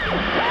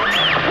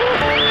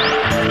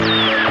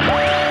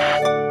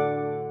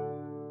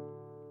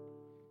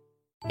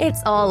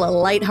 It's all a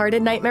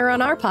lighthearted nightmare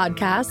on our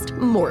podcast,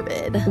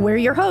 Morbid. We're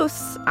your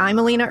hosts. I'm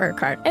Alina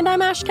Urquhart. And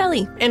I'm Ash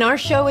Kelly. And our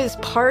show is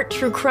part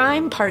true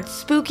crime, part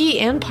spooky,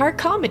 and part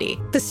comedy.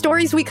 The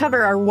stories we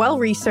cover are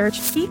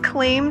well-researched. He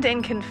claimed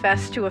and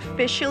confessed to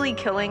officially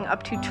killing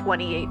up to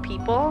 28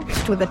 people.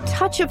 With a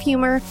touch of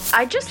humor.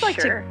 I'd just like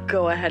to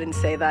go ahead and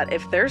say that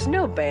if there's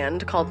no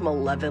band called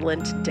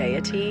Malevolent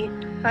Deity,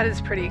 that is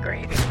pretty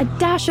great. A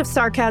dash of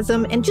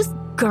sarcasm and just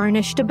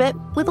garnished a bit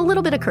with a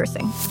little bit of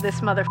cursing.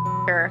 This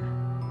motherfucker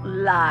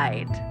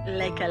lied.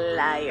 Like a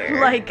liar.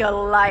 Like a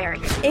liar.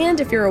 And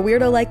if you're a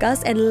weirdo like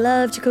us and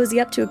love to cozy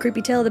up to a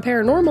creepy tale of the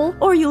paranormal,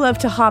 or you love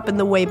to hop in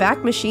the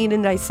Wayback Machine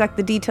and dissect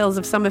the details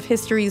of some of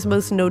history's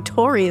most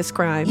notorious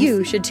crimes,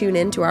 you should tune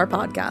in to our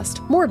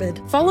podcast,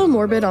 Morbid. Follow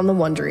Morbid on the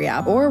Wondery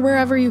app or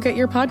wherever you get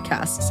your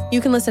podcasts.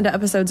 You can listen to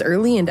episodes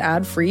early and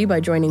ad-free by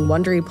joining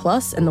Wondery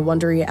Plus in the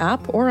Wondery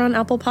app or on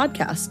Apple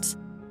Podcasts.